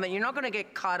involvement. You're not going to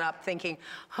get caught up thinking,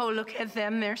 oh, look at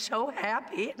them, they're so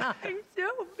happy, and I'm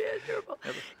so miserable.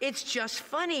 It's just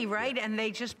funny, right? And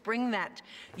they just bring that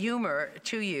humor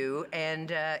to you,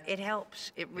 and it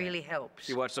helps. It really helps.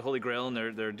 You watch the Holy Grail and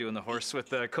they're doing the horse with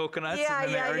the coconuts, Yeah, and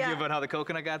then they yeah, argue yeah. about how the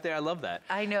coconut got there. I love that.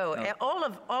 I know. No.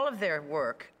 All of their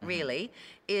work really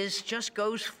is just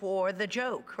goes for the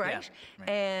joke, right? right.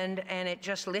 And it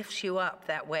just lifts you up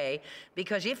that way,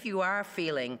 because if you are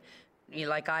feeling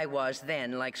like I was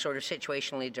then, like sort of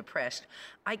situationally depressed,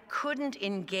 I couldn't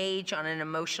engage on an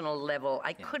emotional level.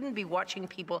 I couldn't be watching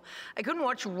people. I couldn't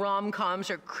watch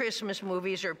rom-coms or Christmas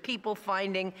movies or people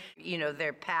finding, you know,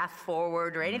 their path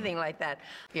forward or anything like that.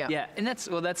 Yeah. Yeah, and that's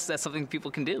something people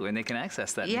can do, and they can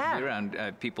access that. Yeah. Be around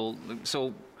people.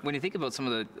 So when you think about some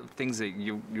of the things that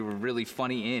you were really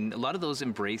funny in, a lot of those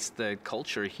embrace the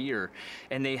culture here,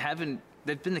 and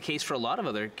they've been the case for a lot of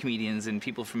other comedians and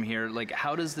people from here. Like,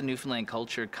 how does the Newfoundland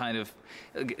culture kind of,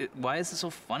 why is it so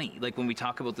funny? Like, when we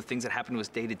talk about the things that happen to us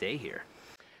day to day here.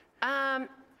 I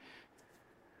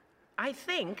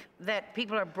think that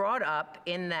people are brought up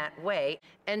in that way,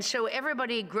 and so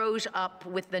everybody grows up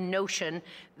with the notion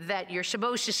that you're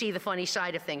supposed to see the funny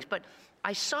side of things. But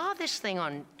I saw this thing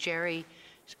on Jerry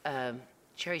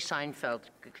Seinfeld,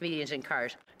 Comedians in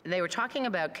Cars, and they were talking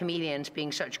about comedians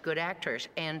being such good actors,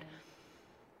 and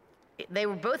they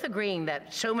were both agreeing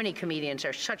that so many comedians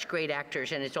are such great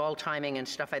actors and it's all timing and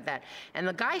stuff like that. And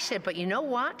the guy said, but you know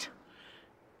what?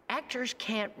 Actors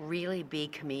can't really be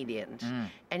comedians.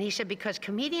 And he said, because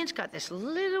comedians got this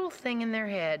little thing in their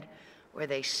head where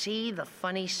they see the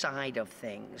funny side of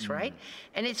things, right?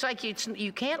 And it's like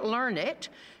you can't learn it.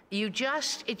 It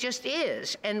just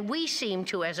is. And we seem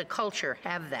to, as a culture,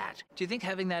 have that. Do you think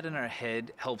having that in our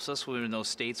head helps us when we're in those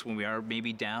states when we are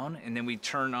maybe down, and then we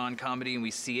turn on comedy and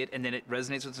we see it, and then it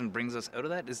resonates with us and brings us out of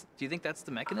that? Do you think that's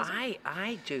the mechanism?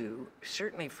 I do.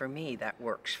 Certainly for me, that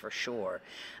works for sure.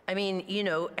 I mean, you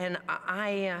know, and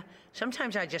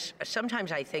sometimes I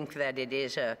think that it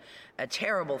is a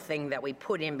terrible thing that we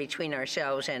put in between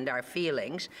ourselves and our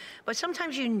feelings, but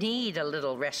sometimes you need a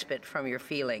little respite from your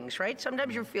feelings, right?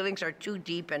 Sometimes your feelings are too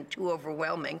deep and too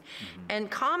overwhelming.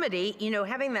 And comedy, you know,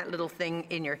 having that little thing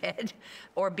in your head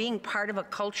or being part of a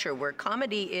culture where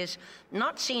comedy is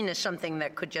not seen as something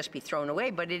that could just be thrown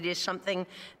away, but it is something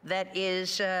that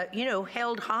is, you know,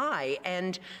 held high,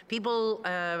 and people,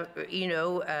 you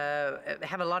know,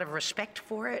 have a lot of respect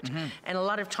for it and a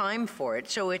lot of time for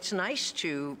it. So it's nice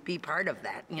to be part of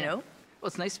that, you know? Well,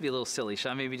 it's nice to be a little silly.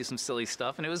 Shawn made me do some silly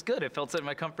stuff, and it was good. It felt in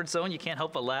my comfort zone. You can't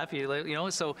help but laugh. You know,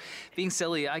 so being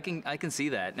silly, I can see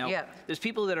that. Now, there's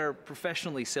people that are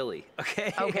professionally silly,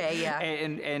 okay? Okay, yeah.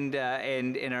 and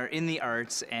are in the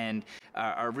arts and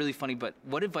are really funny. But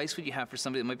what advice would you have for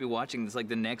somebody that might be watching this, like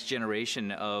the next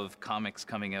generation of comics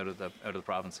coming out of the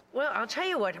province? Well, I'll tell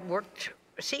you what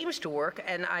seems to work,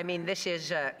 and I mean, this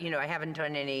is, you know, I haven't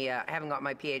done any, I haven't got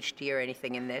my PhD or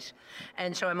anything in this,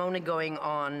 and so I'm only going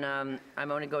on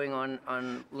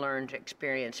learned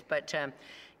experience. But,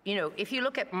 you know, if you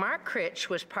look at Mark Critch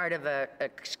was part of a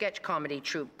sketch comedy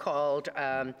troupe called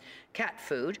Cat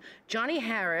Food. Johnny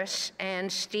Harris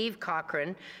and Steve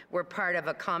Cochran were part of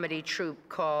a comedy troupe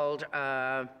called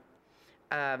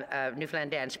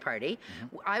Newfoundland Dance Party.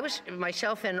 I was,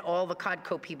 myself and all the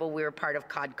Codco people, we were part of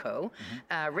Codco.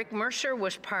 Rick Mercer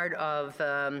was part of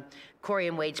Corey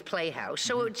and Wade's Playhouse.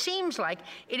 So it seems like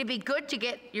it'd be good to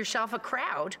get yourself a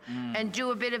crowd and do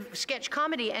a bit of sketch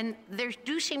comedy. And there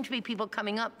do seem to be people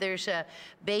coming up. There's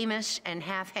Bamus and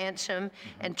Half Handsome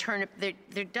and Turnip.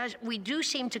 We do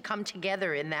seem to come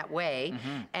together in that way.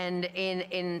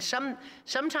 And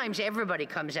sometimes everybody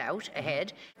comes out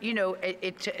ahead. You know,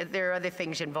 there are other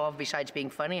things involved besides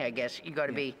being funny, I guess. You got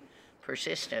to be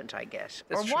persistent, I guess.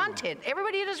 That's or true. wanted.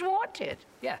 Everybody is wanted.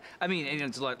 Yeah, I mean,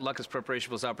 it's luck is preparation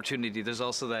plus opportunity. There's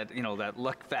also that that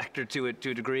luck factor to it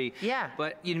to a degree. Yeah.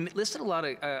 But you listed a lot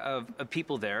of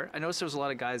people there. I noticed there was a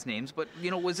lot of guys' names. But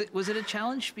was it a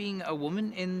challenge being a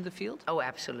woman in the field? Oh,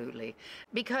 absolutely.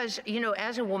 Because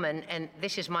as a woman, and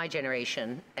this is my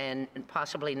generation, and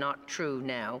possibly not true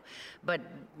now, but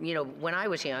when I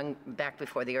was young, back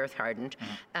before the earth hardened,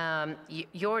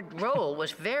 your role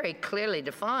was very clearly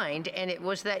defined, and it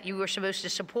was that you were supposed to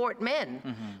support men.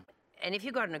 And if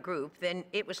you got in a group, then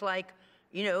it was like,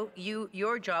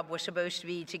 your job was supposed to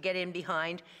be to get in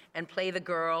behind and play the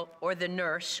girl or the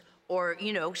nurse or,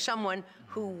 someone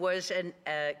who was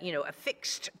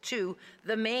affixed to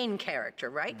the main character,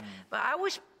 right? But I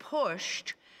was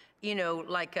pushed,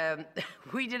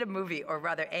 we did a movie, or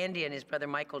rather Andy and his brother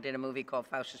Michael did a movie called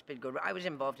Faustus Bidgood. I was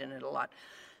involved in it a lot.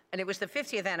 And it was the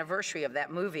 50th anniversary of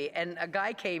that movie, and a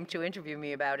guy came to interview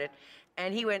me about it,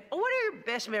 and he went, "Oh, what are your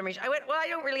best memories?" I went, "Well, I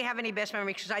don't really have any best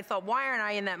memories," because I thought, why aren't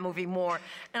I in that movie more?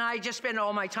 And I just spent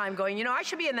all my time going, I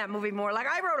should be in that movie more. Like,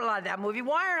 I wrote a lot of that movie.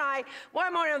 Why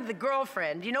am I the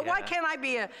girlfriend? Why can't I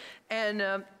be and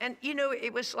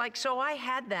it was like, so I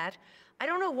had that. I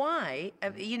don't know why,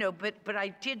 but I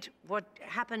did what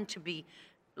happened to be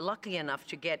lucky enough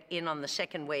to get in on the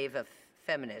second wave of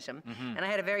feminism. And I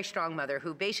had a very strong mother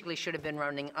who basically should have been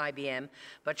running IBM,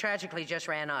 but tragically just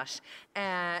ran us.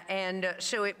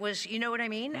 So it was, you know what I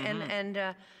mean?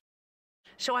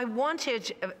 So I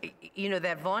wanted,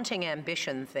 that vaunting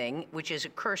ambition thing, which is a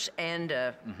curse and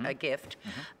a gift.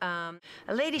 A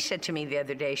lady said to me the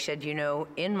other day, said,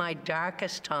 in my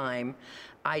darkest time,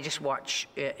 I just watch,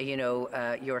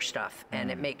 your stuff, and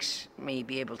it makes me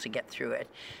be able to get through it.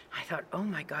 I thought, oh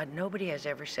my God, nobody has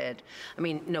ever said,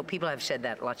 people have said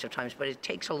that lots of times, but it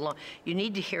takes you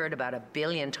need to hear it about 1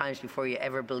 billion times before you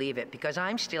ever believe it, because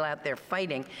I'm still out there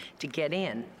fighting to get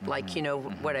in,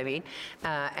 what I mean?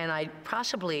 And I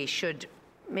possibly should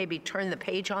maybe turn the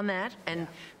page on that and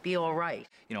be all right.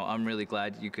 I'm really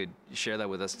glad you could share that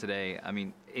with us today. I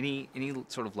mean, any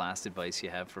sort of last advice you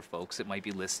have for folks that might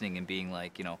be listening and being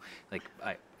like,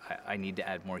 I need to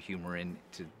add more humor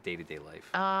into day-to-day life?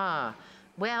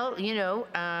 Well,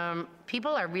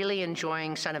 people are really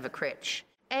enjoying Son of a Critch.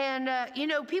 And,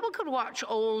 people could watch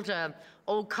old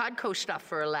Codco stuff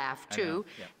for a laugh, too.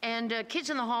 Yeah. And Kids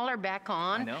in the Hall are back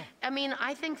on. I know.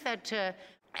 I think that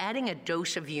adding a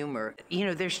dose of humor,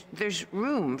 there's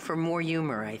room for more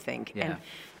humor, I think. Yeah.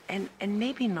 And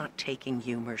maybe not taking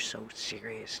humor so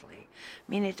seriously.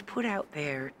 It's put out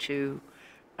there to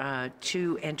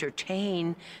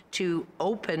entertain, to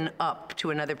open up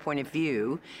to another point of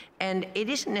view. And it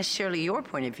isn't necessarily your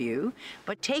point of view,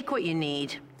 but take what you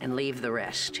need and leave the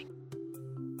rest.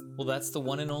 Well, that's the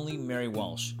one and only Mary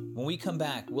Walsh. When we come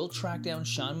back, we'll track down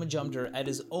Shawn Majumder at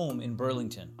his home in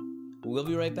Burlington. We'll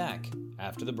be right back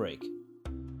after the break.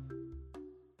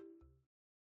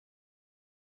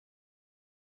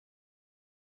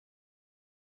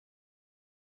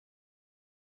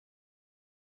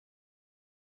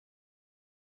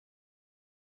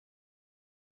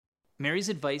 Mary's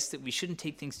advice that we shouldn't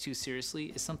take things too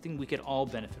seriously is something we could all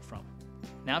benefit from.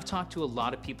 Now, I've talked to a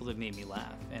lot of people that made me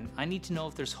laugh, and I need to know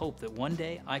if there's hope that one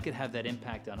day I could have that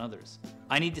impact on others.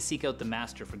 I need to seek out the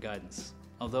master for guidance,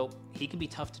 although he can be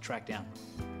tough to track down.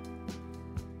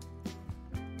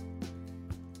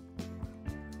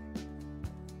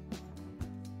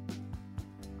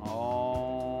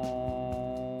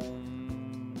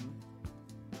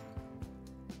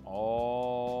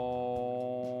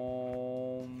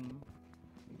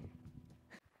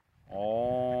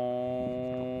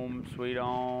 Sweet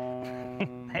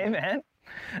Om. Hey, man.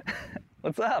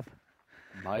 What's up?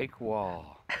 Mike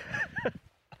Wall.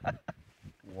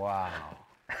 Wow.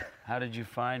 How did you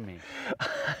find me?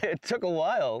 It took a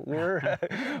while. You're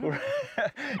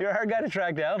a hard guy to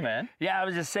track down, man. Yeah, I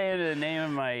was just saying the name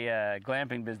of my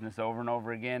glamping business over and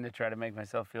over again to try to make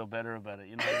myself feel better about it.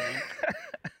 You know what I mean?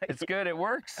 It's good. It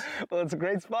works. Well, it's a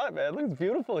great spot, man. Look, it's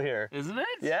beautiful here. Isn't it?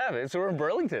 Yeah, man. So we're in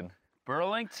Burlington.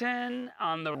 Burlington,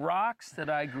 on the rocks that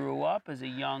I grew up as a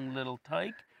young little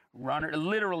tyke runner.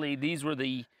 Literally, these are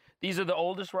the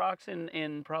oldest rocks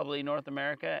in probably North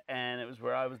America, and it was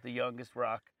where I was the youngest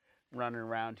rock running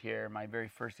around here. My very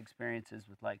first experiences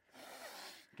with like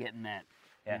getting that,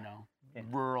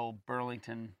 rural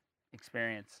Burlington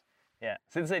experience. Yeah.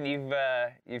 Since then,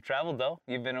 you've traveled though.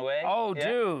 You've been away. Oh, yeah?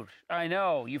 Dude, I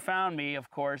know. You found me, of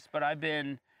course, but I've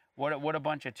been. What a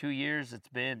bunch of 2 years it's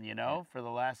been, for the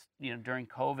last, during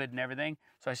COVID and everything.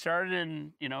 So I started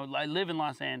in, I live in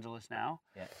Los Angeles now.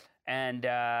 Yeah. And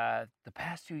the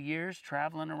past 2 years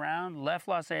traveling around, left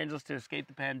Los Angeles to escape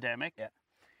the pandemic. Yeah.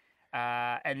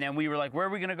 And then we were like, where are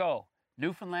we going to go?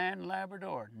 Newfoundland,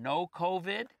 Labrador, no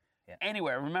COVID,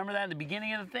 anywhere. Remember that in the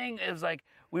beginning of the thing? It was like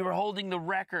we were holding the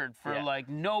record for like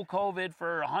no COVID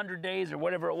for 100 days or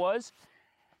whatever it was.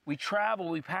 We travel,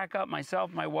 we pack up,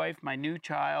 myself, my wife, my new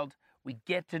child. We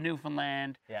get to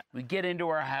Newfoundland. We get into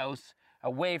our house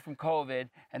away from COVID.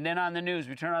 And then on the news,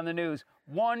 we turn on the news,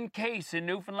 1 case in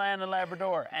Newfoundland and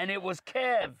Labrador. And it was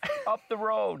Kev up the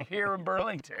road here in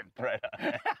Burlington. Right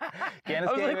on. Can't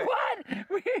I was escape like, it.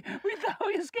 what? We thought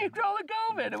we escaped all the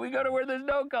COVID. And we go to where there's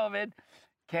no COVID.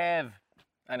 Kev.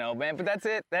 I know, man, but that's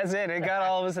it. That's it. It got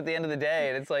all of us at the end of the day.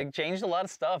 And it's like changed a lot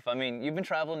of stuff. I mean, you've been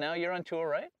traveling now. You're on tour,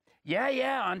 right?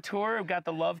 Yeah, on tour. I've got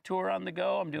the Love Tour on the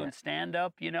go. I'm doing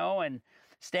stand-up, you know, and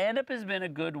stand-up has been a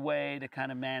good way to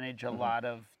kind of manage a lot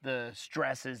of the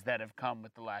stresses that have come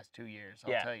with the last 2 years,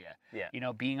 I'll tell you. Yeah. You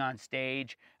know, being on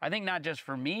stage, I think not just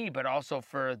for me, but also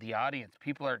for the audience.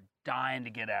 People are dying to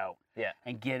get out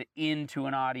and get into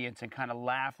an audience and kind of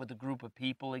laugh with a group of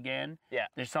people again. Yeah.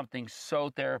 There's something so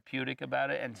therapeutic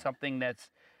about it and something that's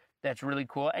really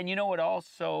cool. And you know what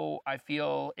also I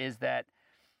feel is that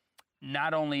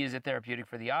not only is it therapeutic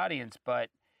for the audience,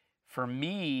 but for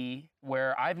me,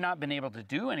 where I've not been able to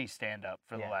do any stand-up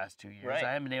for the last 2 years, Right.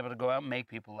 I haven't been able to go out and make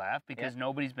people laugh because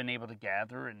nobody's been able to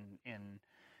gather in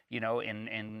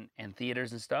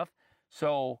theaters and stuff.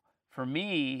 So for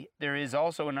me, there is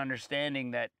also an understanding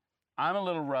that I'm a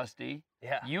little rusty.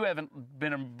 Yeah. You haven't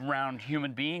been around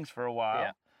human beings for a while.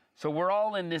 Yeah. So we're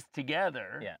all in this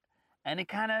together. Yeah. And it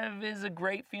kind of is a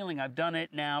great feeling. I've done it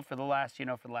now for the last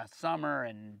summer,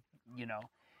 and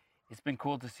it's been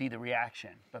cool to see the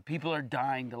reaction. But people are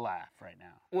dying to laugh right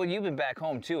now. Well, you've been back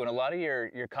home too, and a lot of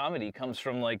your comedy comes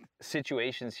from like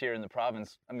situations here in the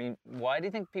province. I mean, why do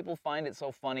you think people find it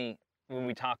so funny when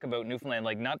we talk about Newfoundland?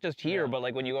 Like not just here, but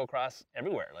like when you go across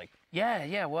everywhere. Like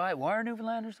Why are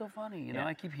Newfoundlanders so funny? You know,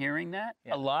 I keep hearing that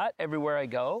a lot everywhere I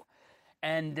go.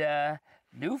 And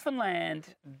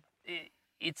Newfoundland,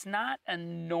 it's not a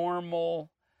normal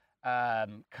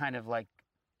kind of like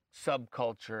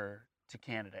subculture to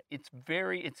Canada. It's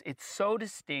so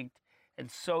distinct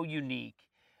and so unique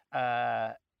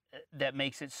that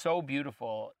makes it so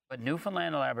beautiful. But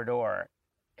Newfoundland and Labrador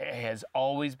has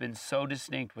always been so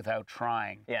distinct without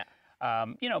trying. Yeah.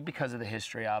 Because of the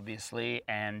history, obviously,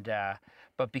 and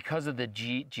but because of the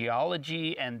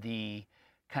geology and the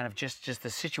kind of just the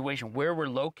situation where we're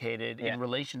located in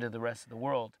relation to the rest of the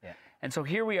world. Yeah. And so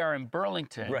here we are in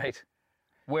Burlington, right,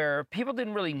 where people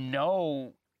didn't really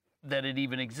know that it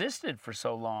even existed for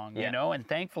so long, you know, and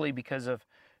thankfully because of,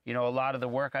 a lot of the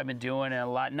work I've been doing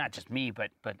and not just me, but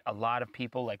a lot of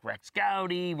people like Rex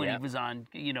Gowdy when he was on,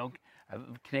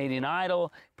 Canadian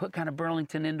Idol, put kind of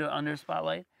Burlington under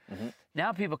spotlight. Mm-hmm.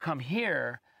 Now people come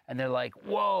here and they're like,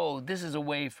 whoa, this is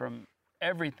away from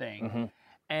everything. Mm-hmm.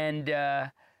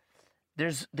 And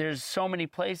there's so many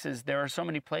places, there are so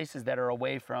many places that are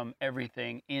away from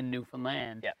everything in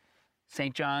Newfoundland. Yeah.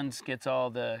 St. John's gets all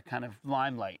the kind of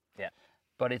limelight. Yeah.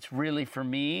 But it's really, for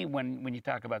me, when you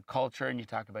talk about culture and you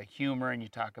talk about humor and you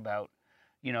talk about,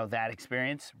 that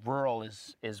experience, rural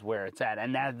is where it's at.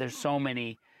 And that there's so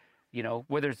many,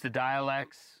 whether it's the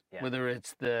dialects, whether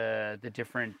it's the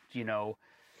different,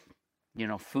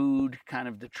 food, kind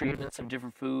of the treatments of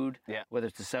different food, whether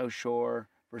it's the South Shore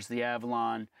versus the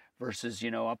Avalon versus,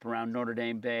 up around Notre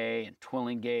Dame Bay and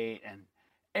Twillingate, and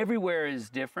everywhere is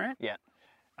different. Yeah.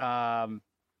 So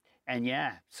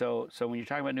when you're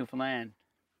talking about Newfoundland,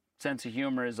 sense of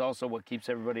humor is also what keeps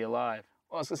everybody alive.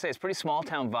 Well, I was gonna say, it's pretty small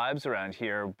town vibes around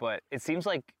here, but it seems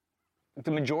like the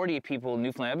majority of people in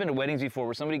Newfoundland, I've been to weddings before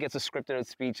where somebody gets a scripted out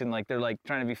speech and like they're like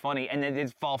trying to be funny and then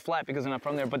it fall flat because they're not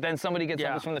from there, but then somebody gets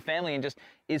something from the family and just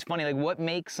is funny. Like what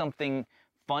makes something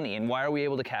funny and why are we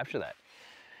able to capture that?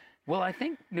 Well, I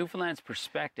think Newfoundland's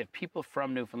perspective, people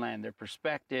from Newfoundland, their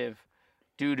perspective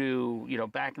due to,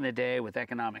 back in the day with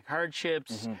economic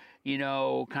hardships,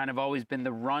 kind of always been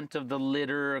the runt of the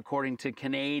litter according to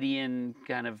Canadian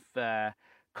kind of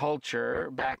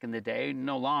culture back in the day,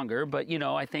 no longer. But,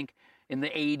 I think in the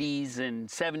 80s and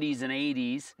 70s and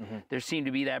 80s, there seemed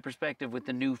to be that perspective with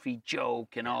the Newfie joke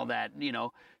and all that,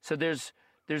 So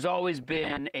there's always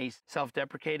been a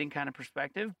self-deprecating kind of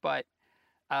perspective, but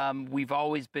we've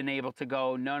always been able to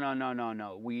go,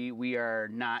 no. We are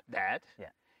not that. Yeah.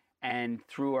 And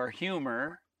through our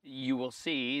humor, you will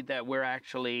see that we're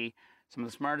actually some of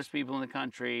the smartest people in the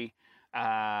country.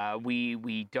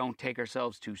 We don't take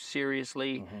ourselves too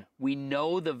seriously. We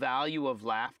know the value of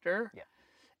laughter. Yeah.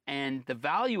 And the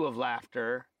value of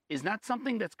laughter is not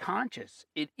something that's conscious.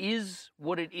 It is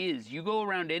what it is. You go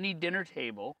around any dinner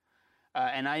table,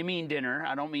 and I mean dinner.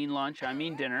 I don't mean lunch. I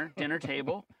mean dinner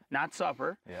table, not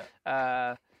supper.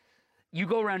 Yeah. you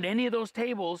go around any of those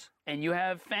tables and you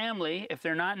have family, if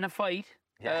they're not in a fight,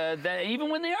 that even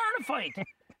when they are in a fight,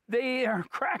 they are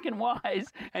cracking wise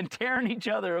and tearing each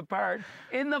other apart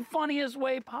in the funniest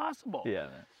way possible. Yeah,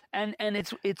 man. And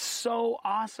it's so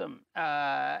awesome.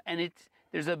 And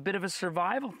there's a bit of a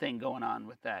survival thing going on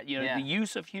with that. You know, the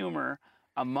use of humor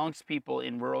amongst people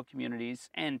in rural communities,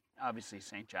 and obviously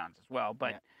St. John's as well.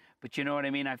 But you know what I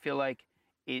mean? I feel like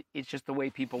it's just the way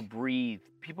people breathe.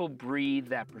 People breathe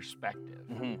that perspective.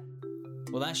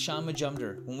 Well, that's Shawn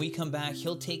Majumder. When we come back,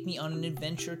 he'll take me on an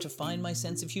adventure to find my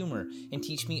sense of humor and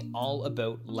teach me all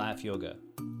about laugh yoga.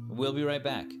 We'll be right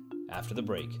back after the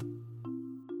break.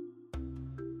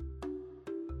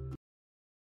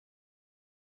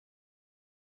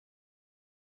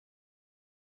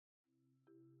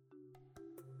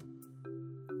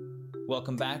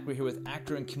 Welcome back. We're here with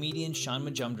actor and comedian Shawn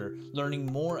Majumder, learning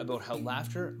more about how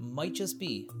laughter might just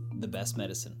be the best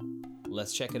medicine.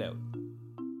 Let's check it out.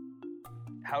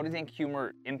 How do you think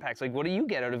humor impacts, like, what do you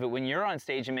get out of it when you're on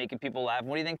stage and making people laugh?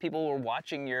 What do you think people who are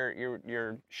watching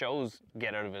your shows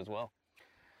get out of it as well?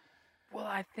 Well,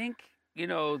 I think, you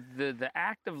know, the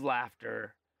act of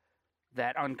laughter,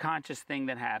 that unconscious thing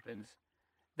that happens,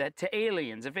 that to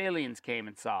aliens, if aliens came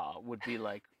and saw, would be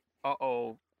like,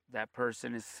 uh-oh, that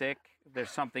person is sick.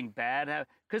 There's something bad.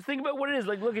 Because think about what it is.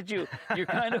 Like, look at you. You're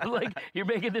kind of like, you're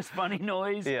making this funny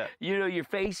noise. Yeah. You know, your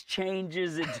face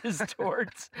changes, it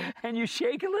distorts, and you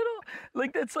shake a little.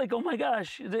 Like, that's like, oh my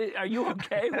gosh, are you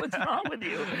okay? What's wrong with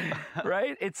you?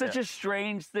 Right? It's such a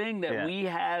strange thing that we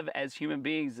have as human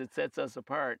beings that sets us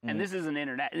apart. And this is an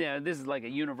internet, you know, this is like a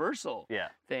universal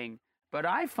thing. But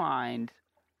I find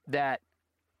that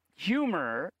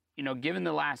humor, you know, given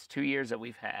the last 2 years that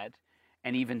we've had,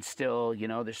 and even still, you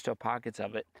know, there's still pockets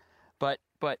of it.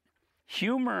 But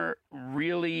humor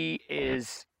really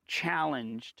is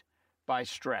challenged by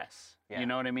stress. You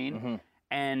know what I mean?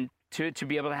 And to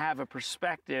be able to have a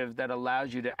perspective that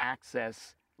allows you to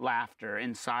access laughter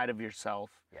inside of yourself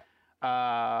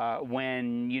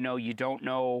when, you know, you don't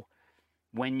know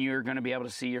when you're going to be able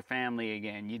to see your family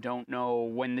again. You don't know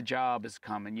when the job is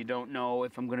coming. You don't know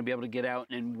if I'm going to be able to get out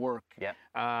and work.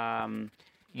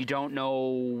 You don't know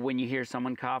when you hear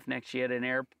someone cough next to you at an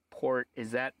airport,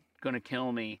 is that going to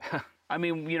kill me? I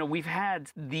mean, you know, we've had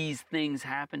these things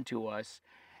happen to us.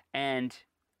 And,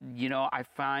 you know, I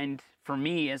find for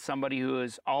me, as somebody who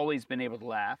has always been able to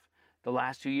laugh, the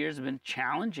last 2 years have been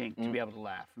challenging to be able to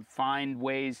laugh and find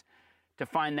ways to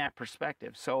find that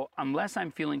perspective. So unless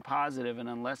I'm feeling positive and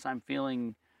unless I'm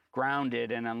feeling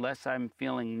grounded and unless I'm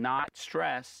feeling not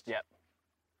stressed,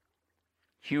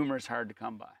 humor is hard to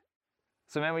come by.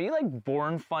 So, man, were you, like,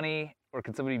 born funny, or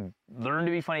can somebody learn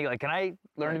to be funny? Like, can I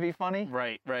learn to be funny?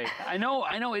 Right. I know,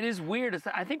 it is weird.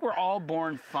 I think we're all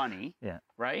born funny,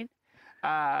 right?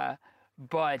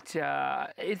 But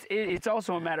it's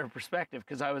also a matter of perspective,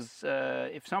 because I was,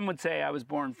 if someone would say I was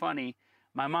born funny,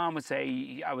 my mom would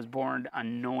say I was born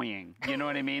annoying. You know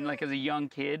what I mean? Like, as a young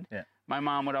kid, my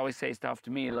mom would always say stuff to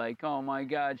me like, oh my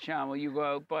God, Shawn, will you go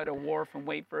out by the wharf and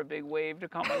wait for a big wave to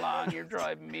come along? You're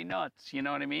driving me nuts. You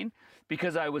know what I mean?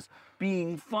 Because I was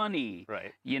being funny,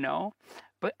 you know?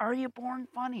 But are you born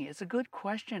funny? It's a good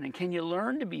question. And can you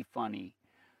learn to be funny?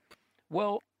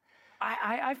 Well,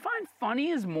 I find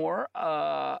funny is more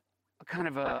kind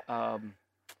of a,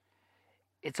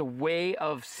 it's a way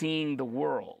of seeing the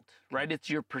world, right? It's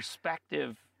your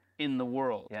perspective in the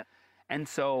world. And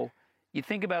so you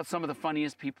think about some of the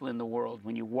funniest people in the world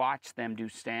when you watch them do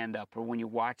stand-up, or when you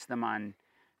watch them on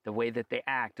the way that they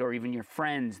act, or even your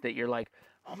friends that you're like,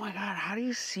 oh my God, how do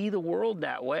you see the world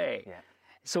that way?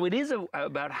 So it is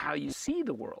about how you see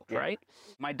the world, right?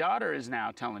 My daughter is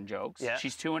now telling jokes.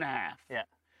 She's 2.5.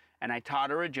 And I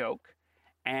taught her a joke.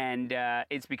 And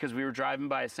it's because we were driving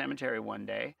by a cemetery one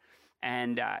day,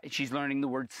 and she's learning the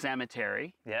word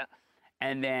cemetery.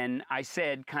 And then I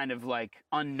said, kind of like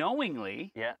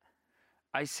unknowingly,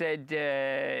 I said,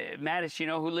 Mattis, you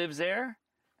know who lives there?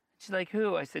 She's like,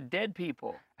 who? I said, dead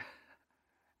people.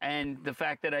 And the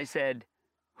fact that I said,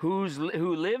 who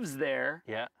lives there?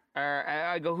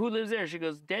 I go, who lives there? She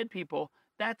goes, dead people.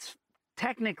 That's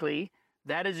technically,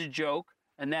 that is a joke,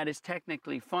 and that is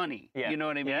technically funny. You know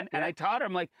what I mean? And I taught her,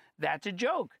 I'm like, that's a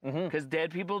joke, because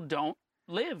dead people don't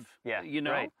live, you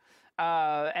know?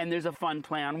 And there's a fun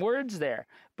play on words there.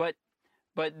 But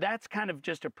that's kind of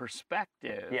just a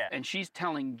perspective. And she's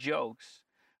telling jokes.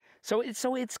 So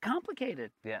it's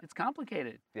complicated. It's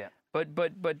complicated.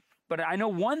 But I know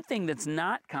one thing that's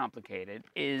not complicated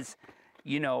is,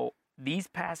 you know, these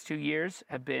past 2 years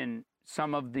have been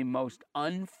some of the most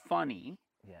unfunny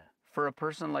for a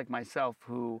person like myself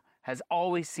who has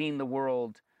always seen the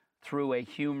world through a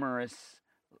humorous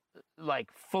like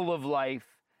full of life,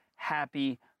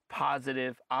 happy,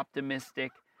 positive,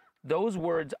 optimistic. Those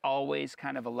words always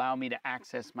kind of allow me to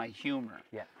access my humor.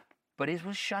 Yeah. But it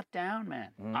was shut down, man.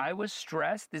 I was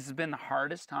stressed. This has been the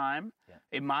hardest time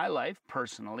in my life,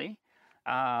 personally.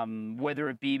 Whether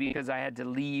it be because I had to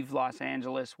leave Los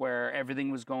Angeles where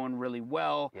everything was going really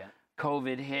well. Yeah.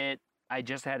 COVID hit. I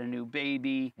just had a new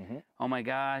baby. Oh my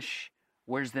gosh.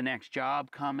 Where's the next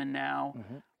job coming now?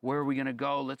 Where are we going to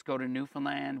go? Let's go to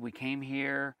Newfoundland. We came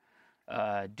here.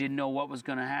 Didn't know what was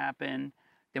going to happen.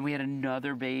 Then we had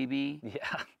another baby.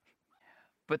 Yeah.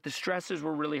 But the stresses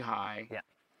were really high. Yeah.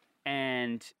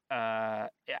 And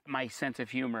my sense of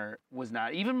humor was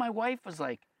not. Even my wife was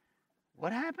like,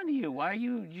 what happened to you? Why are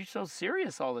you so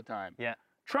serious all the time? Yeah.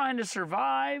 Trying to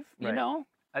survive, you know?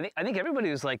 I think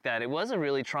everybody was like that. It was a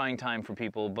really trying time for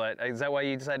people, but is that why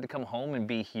you decided to come home and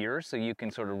be here so you can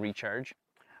sort of recharge?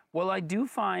 Well, I do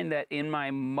find that in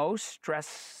my most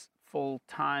stressful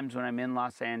times when I'm in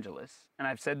Los Angeles, and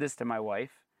I've said this to my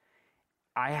wife,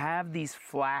 I have these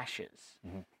flashes.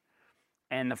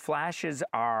 And the flashes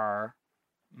are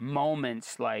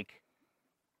moments like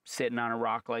sitting on a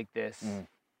rock like this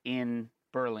in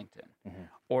Burlington,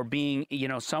 or being, you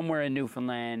know, somewhere in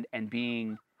Newfoundland and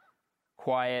being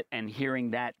quiet and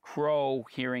hearing that crow,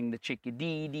 hearing the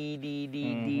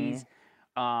chickadee-dee-dee-dee-dees,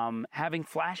 having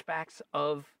flashbacks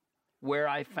of where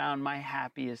I found my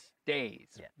happiest days,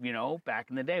 you know, back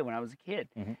in the day when I was a kid.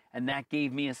 And that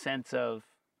gave me a sense of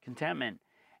contentment.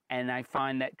 And I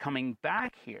find that coming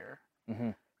back here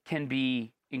can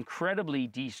be incredibly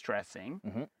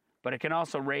de-stressing, but it can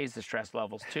also raise the stress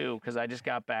levels too, because I just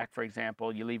got back, for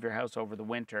example, you leave your house over the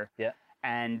winter.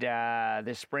 And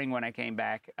this spring when I came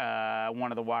back,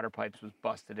 one of the water pipes was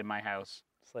busted in my house.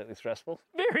 Slightly stressful?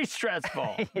 Very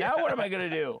stressful. Now what am I going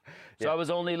to do? So I was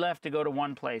only left to go to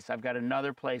one place. I've got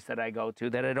another place that I go to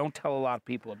that I don't tell a lot of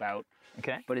people about.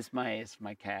 Okay. But it's my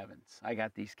cabins. I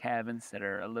got these cabins that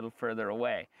are a little further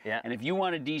away. Yeah. And if you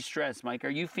want to de-stress, Mike, are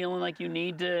you feeling like you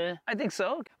need to? I think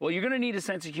so. Well, you're going to need a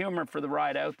sense of humor for the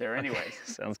ride out there anyways.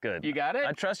 Sounds good. You got it?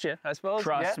 I trust you, I suppose.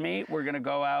 Trust me. We're going to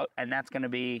go out, and that's going to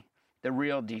be the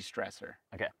real de-stressor.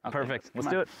 Okay, perfect. Let's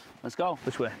Come do on. it. Let's go.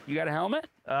 Which way? You got a helmet?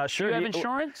 Sure. You have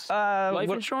insurance? Life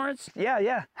what- insurance?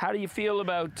 Yeah. How do you feel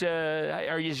about,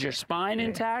 is your spine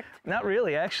intact? Not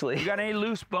really, actually. You got any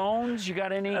loose bones? You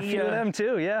got any? A few of them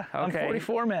too, yeah. I'm Okay.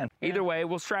 44, man. Either way,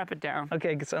 we'll strap it down.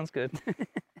 Okay, sounds good.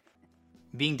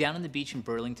 Being down on the beach in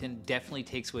Burlington definitely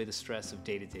takes away the stress of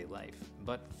day-to-day life.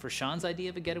 But for Shawn's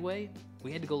idea of a getaway,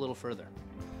 we had to go a little further.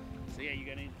 So yeah, you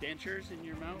got any dentures in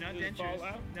your mouth? Not Did it fall dentures.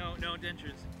 out? No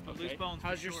dentures. But Okay. loose bones.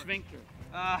 How's for your sure. sphincter?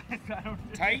 I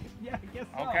don't. Tight? Yeah, I guess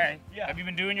so. Okay. Yeah. Have you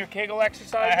been doing your Kegel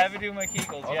exercises? I have been doing my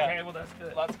Kegels. Okay, Yeah. well that's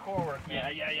good. Lots of core work.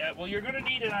 Yeah. Well, you're gonna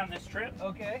need it on this trip.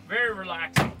 Okay. Very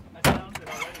relaxing. I found it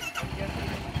already.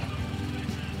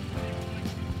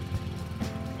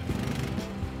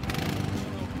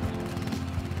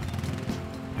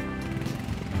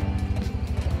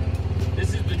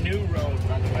 This is the new road,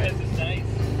 by the way. This is nice.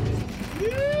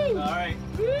 Woo! All right.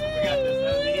 We got this.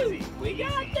 That was easy. We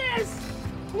got this!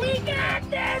 We got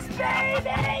this,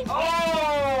 baby!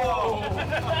 Oh!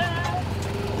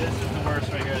 This is the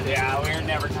worst right here. Yeah, we're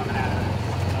never coming out of this.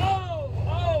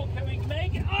 Oh, can we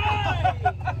make it? Oh!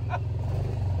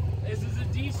 This is a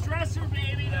de-stressor,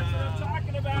 baby. That's what I'm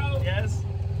talking about. Yes.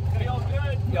 Feel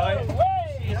good. Yeah. No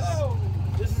way. Oh.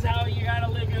 This is how you gotta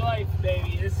live your life,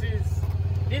 baby.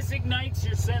 This ignites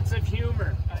your sense of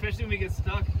humor. Especially when we get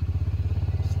stuck.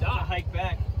 Stop. Hike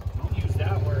back. Don't use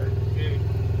that word, dude.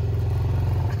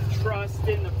 Trust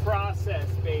in the process,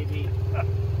 baby.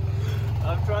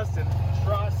 I'm trusting.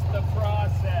 Trust the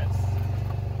process.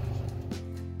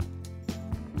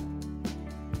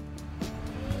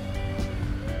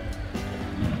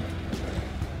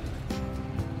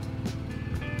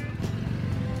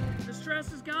 The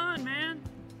stress is gone, man.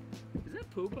 Is that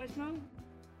poop I smell?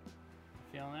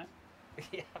 Feeling that?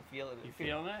 Yeah, I'm feeling it. You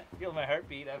feeling it? Feel my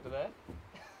heartbeat after that?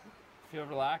 Feel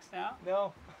relaxed now?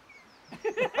 No.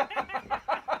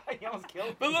 You almost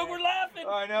killed me. But look, we're laughing.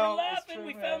 Oh, I know. We're That's laughing. true,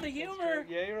 We man. found the That's humor.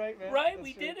 true. Yeah, you're right, man. Right? That's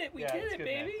We true. did it. We Yeah, did it's it, good,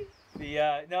 man.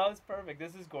 baby. No, it's perfect.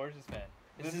 This is gorgeous, man.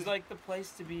 This is like the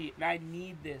place to be. And I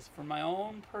need this for my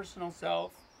own personal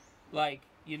self. Like,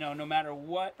 you know, no matter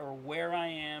what or where I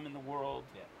am in the world,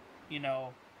 you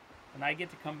know, when I get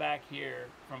to come back here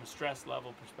from a stress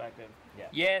level perspective,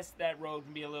 yes, that road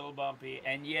can be a little bumpy.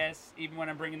 And yes, even when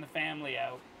I'm bringing the family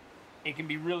out, it can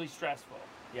be really stressful.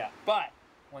 Yeah. But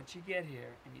once you get here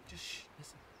and you just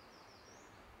listen.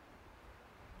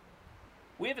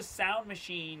 We have a sound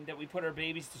machine that we put our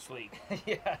babies to sleep.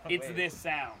 Yeah. It's this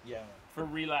sound Yeah, man. for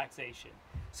relaxation.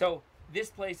 So this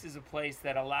place is a place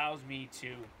that allows me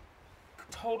to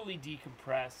totally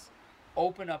decompress,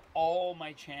 open up all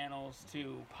my channels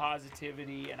to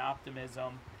positivity and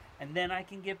optimism, and then I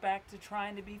can get back to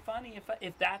trying to be funny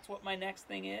if that's what my next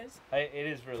thing is. It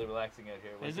is really relaxing out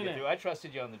here. Isn't it? I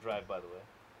trusted you on the drive, by the way.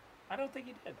 I don't think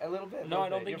you did. A little bit. No, I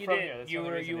don't think you did. You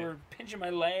were pinching my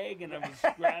leg, and I was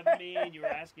grabbing me, and you were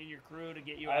asking your crew to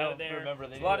get you out of there. I don't remember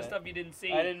There's a lot of stuff you didn't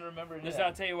see. I didn't remember that.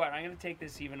 I'll tell you what. I'm going to take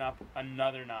this even up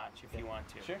another notch if you want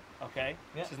to. Sure. Okay?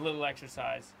 Yeah. Just a little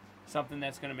exercise. Something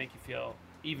that's going to make you feel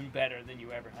even better than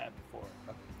you ever had before.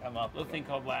 I'm up. A little thing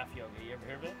called laugh yoga. You ever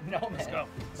heard of it? No, man. Let's go.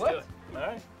 Let's What? do it. All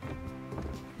right.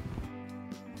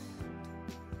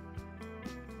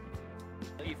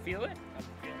 You feel it?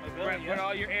 My belly, Right, put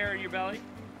all your air in your belly.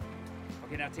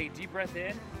 Okay, now take a deep breath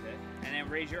in, and then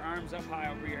raise your arms up high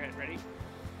over your head. Ready?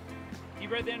 Deep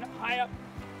breath in, high up,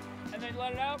 and then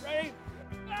let it out. Ready?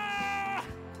 Ah!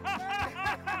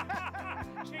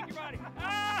 Shake your body.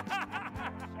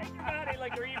 Ah! Shake your body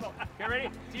like you're evil. Okay, ready?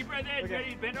 Deep breath in. Okay.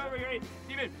 Ready? Bend over. Ready?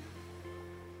 Deep in.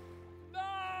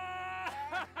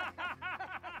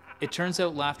 It turns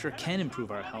out laughter can improve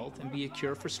our health and be a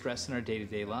cure for stress in our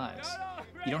day-to-day lives.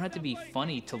 You don't have to be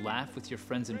funny to laugh with your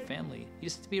friends and family. You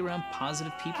just have to be around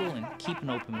positive people and keep an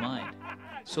open mind.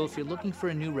 So if you're looking for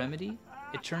a new remedy,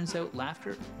 it turns out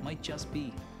laughter might just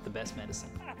be the best medicine.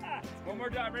 One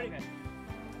more time. Ready?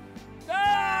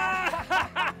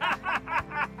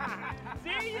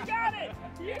 See, you got it.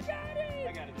 You got it.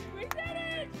 I got it, dude. We did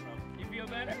it. You feel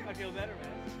better? I feel better,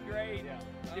 man. Great. Yeah.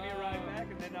 Give me a ride back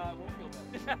and then I won't feel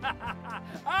better.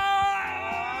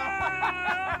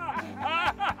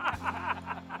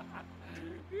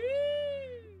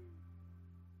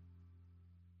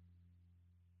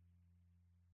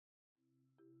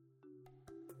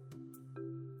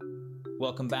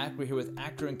 Welcome back. We're here with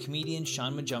actor and comedian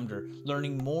Shawn Majumder,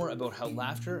 learning more about how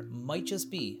laughter might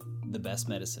just be the best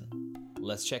medicine.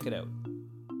 Let's check it out.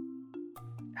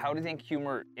 How do you think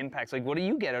humor impacts? Like, what do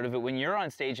you get out of it when you're on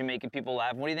stage and making people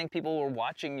laugh? What do you think people who are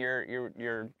watching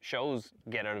your shows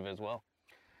get out of it as well?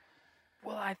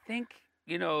 Well, I think,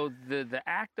 the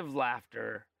act of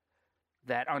laughter,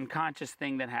 that unconscious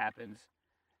thing that happens,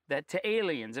 that to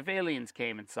aliens, if aliens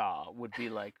came and saw, would be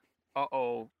like,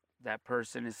 uh-oh, that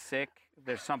person is sick.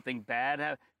 There's something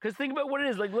bad. Because think about what it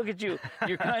is. Like, look at you.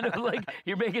 You're kind of like,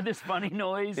 you're making this funny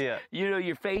noise. Yeah.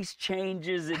 Your face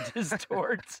changes, it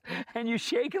distorts, and you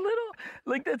shake a little.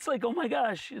 Like, that's like, oh my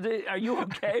gosh, are you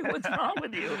okay? What's wrong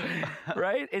with you?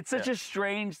 Right? It's such a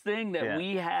strange thing that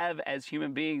we have as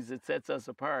human beings that sets us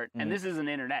apart. Mm-hmm. And this is an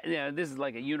internet, this is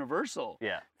like a universal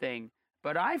thing.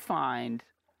 But I find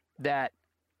that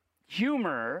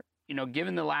humor,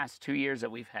 given the last 2 years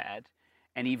that we've had,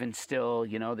 and even still,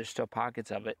 there's still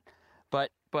pockets of it.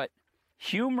 But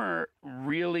humor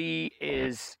really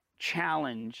is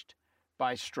challenged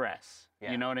by stress.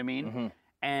 Yeah. You know what I mean? Mm-hmm.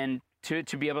 And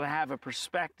to be able to have a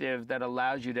perspective that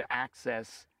allows you to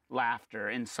access laughter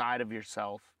inside of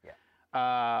yourself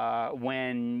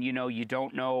when, you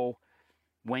don't know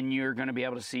when you're going to be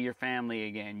able to see your family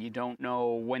again. You don't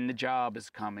know when the job is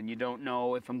coming. You don't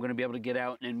know if I'm going to be able to get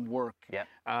out and work. Yeah.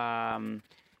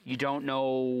 You don't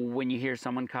know when you hear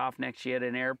someone cough next to you at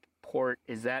an airport,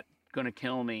 is that going to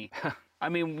kill me? I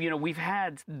mean, we've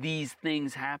had these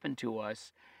things happen to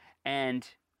us. And,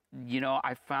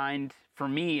 I find for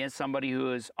me, as somebody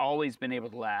who has always been able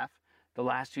to laugh, the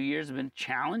last 2 years have been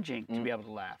challenging to be able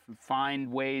to laugh and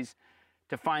find ways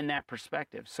to find that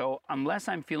perspective. So unless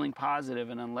I'm feeling positive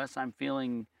and unless I'm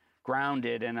feeling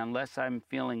grounded and unless I'm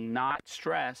feeling not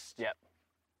stressed,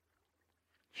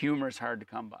 humor is hard to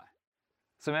come by.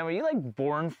 So, man, were you like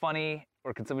born funny,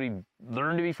 or can somebody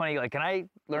learn to be funny? Like, can I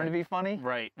learn to be funny?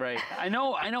 Right. I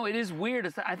know. It is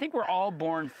weird. I think we're all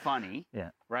born funny. Yeah.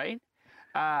 Right.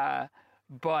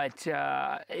 But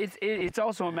it's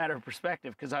also a matter of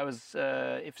perspective, because I was,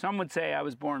 if someone would say I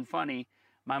was born funny,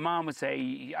 my mom would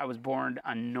say I was born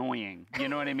annoying. You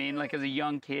know what I mean? Like, as a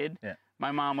young kid,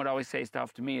 my mom would always say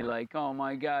stuff to me like, oh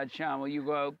my God, Shawn, will you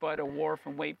go out by the wharf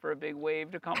and wait for a big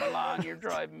wave to come along? You're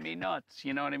driving me nuts.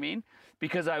 You know what I mean?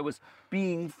 Because I was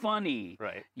being funny.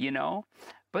 Right.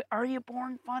 But are you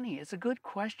born funny? It's a good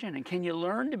question. And can you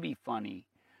learn to be funny?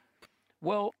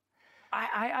 Well,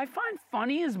 I find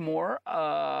funny is more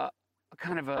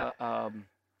kind of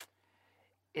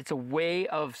it's a way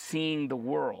of seeing the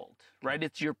world, right?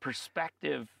 It's your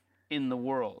perspective in the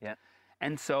world. Yeah.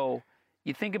 And so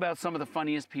you think about some of the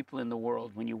funniest people in the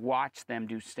world when you watch them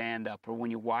do stand-up, or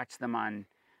when you watch them on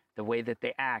the way that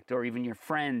they act, or even your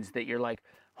friends that you're like,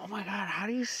 oh my God, how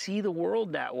do you see the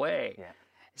world that way? Yeah.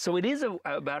 So it is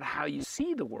about how you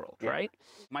see the world, right?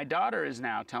 My daughter is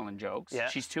now telling jokes. Yeah.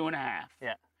 She's 2.5.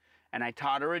 Yeah. and I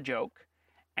taught her a joke,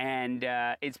 and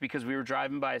it's because we were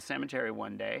driving by a cemetery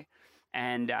one day,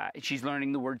 and she's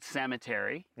learning the word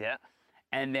cemetery. Yeah.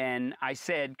 And then I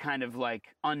said, kind of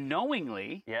like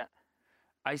unknowingly,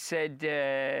 I said,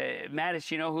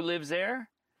 Mattis, you know who lives there?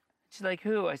 She's like,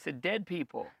 who? I said, dead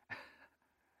people.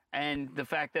 And the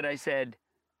fact that I said,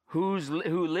 who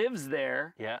lives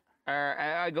there? Yeah.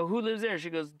 I go, who lives there? She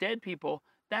goes, dead people.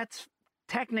 That's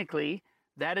technically,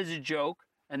 that is a joke,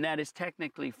 and that is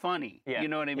technically funny. Yeah. You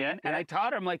know what I mean? Yeah, And yeah. I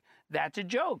taught her, I'm like, that's a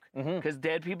joke, because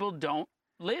dead people don't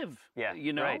live. Yeah,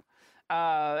 You know? right.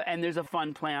 And there's a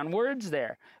fun play on words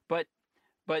there. But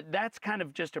that's kind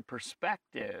of just a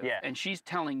perspective. Yeah. And she's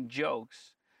telling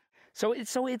jokes. So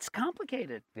it's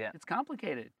complicated. Yeah. It's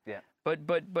complicated. Yeah.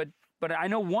 But I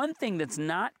know one thing that's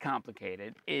not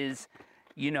complicated is,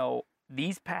 you know,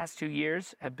 these past 2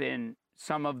 years have been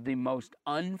some of the most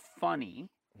unfunny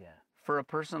for a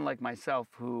person like myself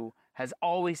who has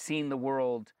always seen the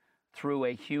world through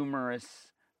a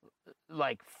humorous,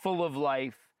 like full of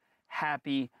life,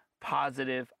 happy,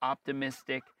 positive,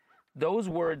 optimistic. Those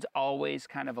words always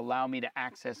kind of allow me to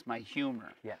access my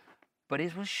humor. Yeah. But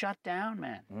it was shut down,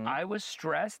 man. I was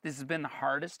stressed. This has been the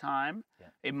hardest time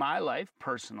in my life,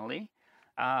 personally.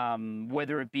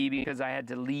 Whether it be because I had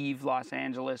to leave Los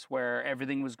Angeles where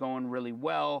everything was going really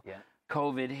well.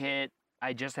 COVID hit.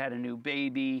 I just had a new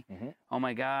baby. Oh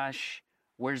my gosh.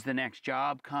 Where's the next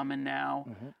job coming now?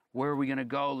 Where are we going to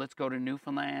go? Let's go to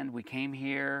Newfoundland. We came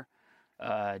here.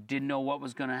 Didn't know what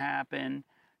was going to happen.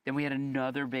 Then we had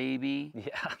another baby.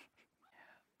 Yeah.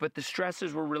 But the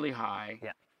stresses were really high.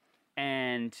 Yeah.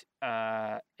 And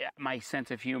my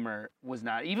sense of humor was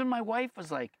not. Even my wife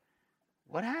was like,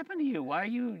 what happened to you? Why are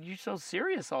you so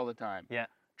serious all the time? Yeah.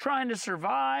 Trying to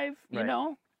survive, you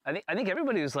know? I think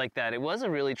everybody was like that. It was a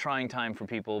really trying time for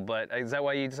people, but is that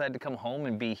why you decided to come home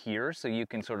and be here so you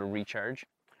can sort of recharge?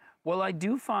 Well, I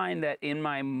do find that in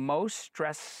my most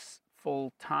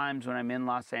stressful times when I'm in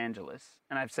Los Angeles,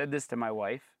 and I've said this to my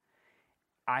wife,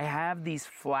 I have these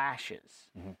flashes.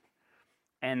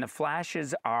 And the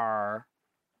flashes are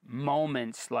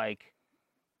moments like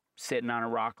sitting on a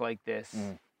rock like this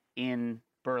in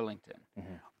Burlington,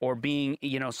 or being,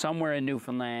 you know, somewhere in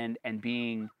Newfoundland and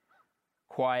being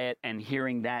quiet and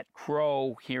hearing that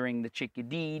crow, hearing the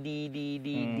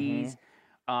chickadee-dee-dee-dee-dees,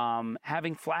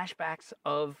 having flashbacks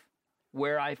of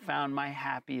where I found my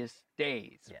happiest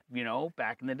days, you know,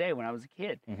 back in the day when I was a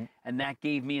kid. And that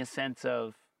gave me a sense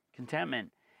of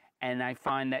contentment. And I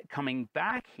find that coming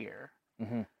back here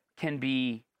can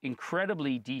be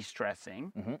incredibly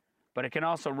de-stressing, but it can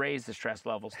also raise the stress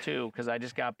levels too, because I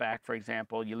just got back, for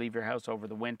example, you leave your house over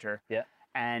the winter.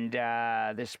 And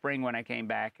this spring when I came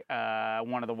back,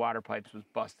 one of the water pipes was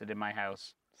busted in my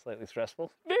house. Slightly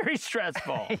stressful? Very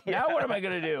stressful. Now what am I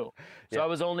going to do? So I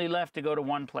was only left to go to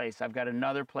one place. I've got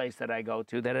another place that I go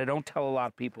to that I don't tell a lot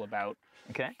of people about.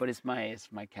 Okay. But it's my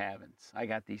cabins. I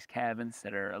got these cabins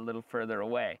that are a little further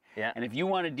away. Yeah. And if you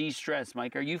want to de-stress,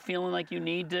 Mike, are you feeling like you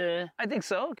need to? I think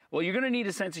so. Well, you're going to need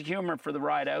a sense of humor for the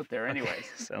ride out there anyways.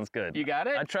 Sounds good. You got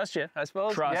it? I trust you, I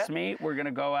suppose. Trust me. We're going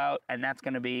to go out, and that's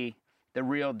going to be the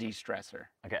real de-stressor.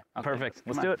 Okay, perfect.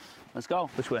 Let's Come do on. it. Let's go.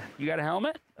 Which way? You got a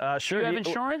helmet? Sure. Do you have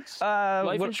insurance?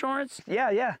 Life insurance?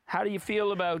 Yeah. How do you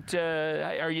feel about,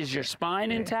 is your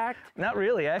spine intact? Not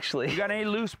really, actually. You got any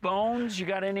loose bones? You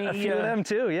got any? A few of them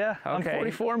too, yeah. Okay. I'm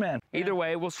 44, man. Either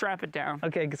way, we'll strap it down.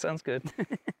 Okay, sounds good.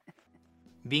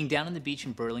 Being down on the beach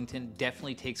in Burlington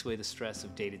definitely takes away the stress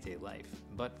of day-to-day life.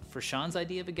 But for Shawn's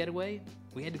idea of a getaway,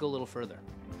 we had to go a little further.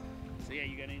 So yeah,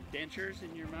 you got any dentures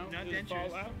in your mouth? Not Did it dentures.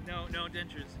 fall out? No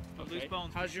dentures. But loose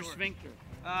bones. How's for your sure. sphincter?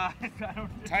 I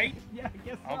don't. Tight? Yeah, I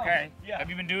guess so. Okay. Yeah. Have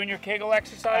you been doing your Kegel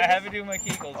exercises? I have been doing my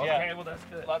Kegels. Okay, Yeah. well that's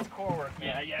good. Lots of core work.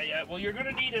 Yeah. Well, you're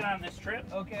gonna need it on this trip.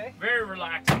 Okay. Very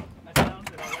relaxing. I found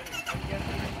it already.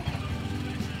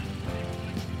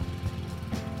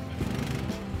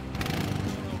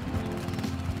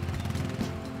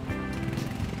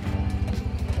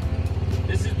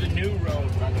 This is the new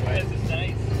road, by the way. This is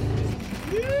nice.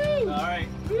 Woo! All right.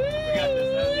 We got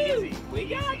this. That was easy. We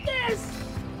got this!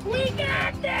 We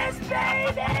got this,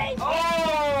 baby!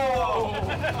 Oh!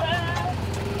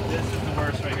 This is the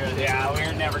worst right here. Yeah,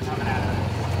 we're never coming out of this.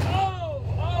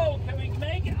 Oh, can we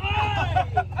make it?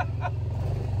 Oh!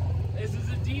 This is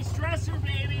a de-stressor,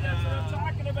 baby. That's what I'm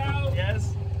talking about.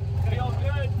 Yes. Feel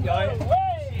good. Yeah. No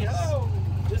way. Oh.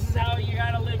 This is how you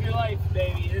gotta live your life,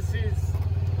 baby.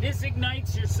 This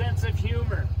ignites your sense of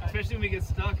humor. Especially when we get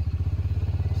stuck.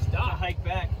 Stop. Hike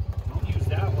back. Don't use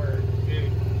that word,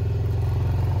 dude.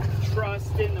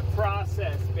 Trust in the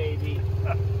process, baby.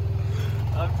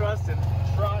 I'm trusting.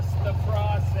 Trust the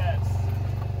process.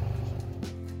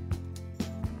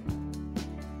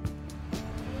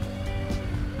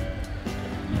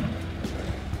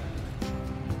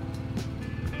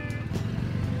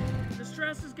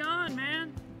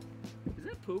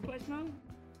 nice now?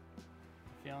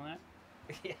 Feeling it?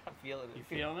 Yeah, I'm feeling it. You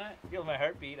feeling it? Feel my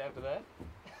heartbeat after that.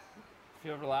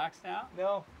 Feel relaxed now?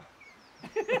 No.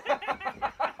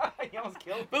 You almost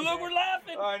killed me. But look, we're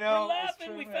laughing. I know. We're laughing.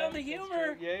 True, we man. found the That's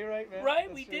humor. true. Yeah, you're right, man. Right?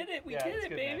 That's We true. did it. We Yeah, did it's it,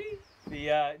 good, baby.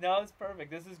 Man. No, it's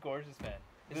perfect. This is gorgeous, man.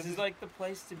 This is like the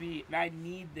place to be. And I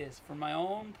need this for my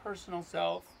own personal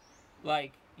self.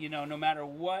 Like, you know, no matter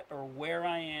what or where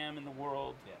I am in the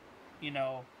world, you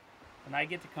know, and I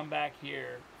get to come back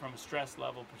here from a stress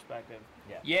level perspective.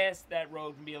 Yeah. Yes, that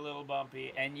road can be a little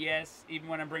bumpy. And yes, even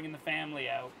when I'm bringing the family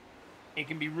out, it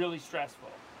can be really stressful.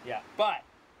 Yeah. But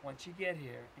once you get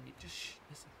here and you just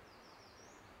listen.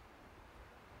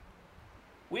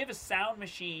 We have a sound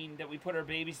machine that we put our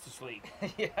babies to sleep.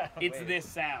 Yeah. It's this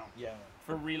sound Yeah.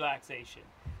 for relaxation.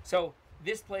 So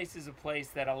this place is a place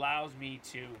that allows me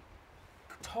to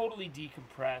totally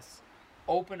decompress,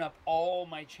 open up all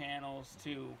my channels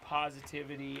to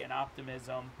positivity and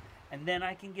optimism, and then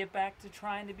I can get back to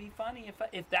trying to be funny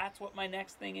if that's what my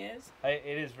next thing is. It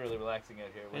is really relaxing out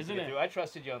here. Isn't it? I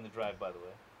trusted you on the drive, by the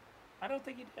way. I don't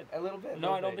think you did. A little bit.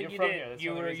 No, I don't think you did.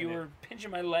 You were pinching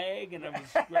my leg, and I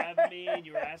was grabbing me, and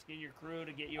you were asking your crew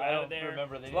to get you out of there. I don't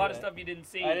remember There's a lot of stuff you didn't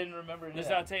see. I didn't remember any of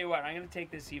I'll that. tell you what, I'm going to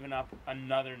take this even up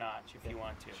another notch if you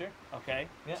want to. Sure. Okay?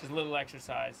 Yeah. Just a little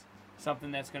exercise, something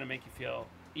that's going to make you feel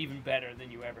even better than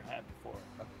you ever had before.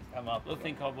 I'm up. A little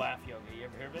thing called laugh yoga. You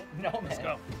ever heard of it? No, man. Let's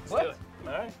go. Let's What? do it.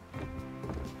 All right.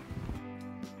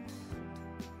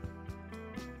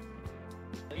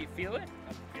 You feel it?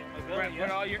 My belly, Right, yeah.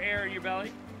 put all your air in your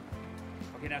belly.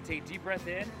 Okay, now take a deep breath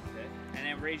in, and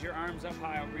then raise your arms up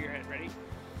high over your head. Ready?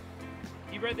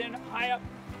 Deep breath in, high up,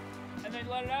 and then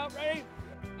let it out. Ready?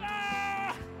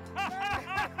 Ah!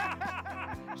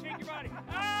 Shake your body.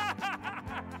 Ah!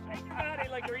 Shake your body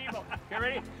like you're evil. Okay,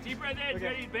 ready? Deep breath in. Okay.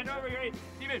 Ready? Bend over. Ready?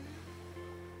 Deep in.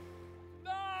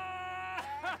 Ah!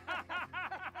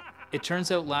 It turns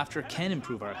out laughter can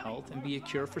improve our health and be a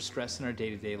cure for stress in our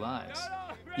day-to-day lives.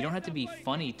 You don't have to be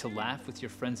funny to laugh with your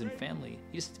friends and family.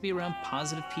 You just have to be around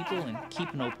positive people and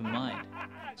keep an open mind.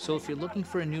 So if you're looking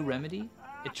for a new remedy,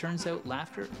 it turns out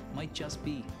laughter might just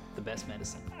be the best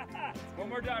medicine. One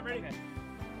more time. Ready?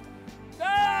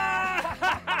 Ah!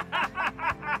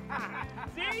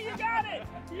 See, you got it.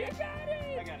 You got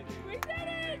it. I got it, dude. We did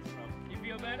it. You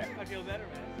feel better? I feel better,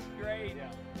 man. Great.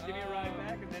 Yeah. Give me a ride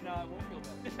back, and then I won't feel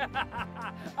better.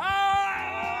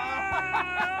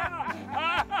 Ah!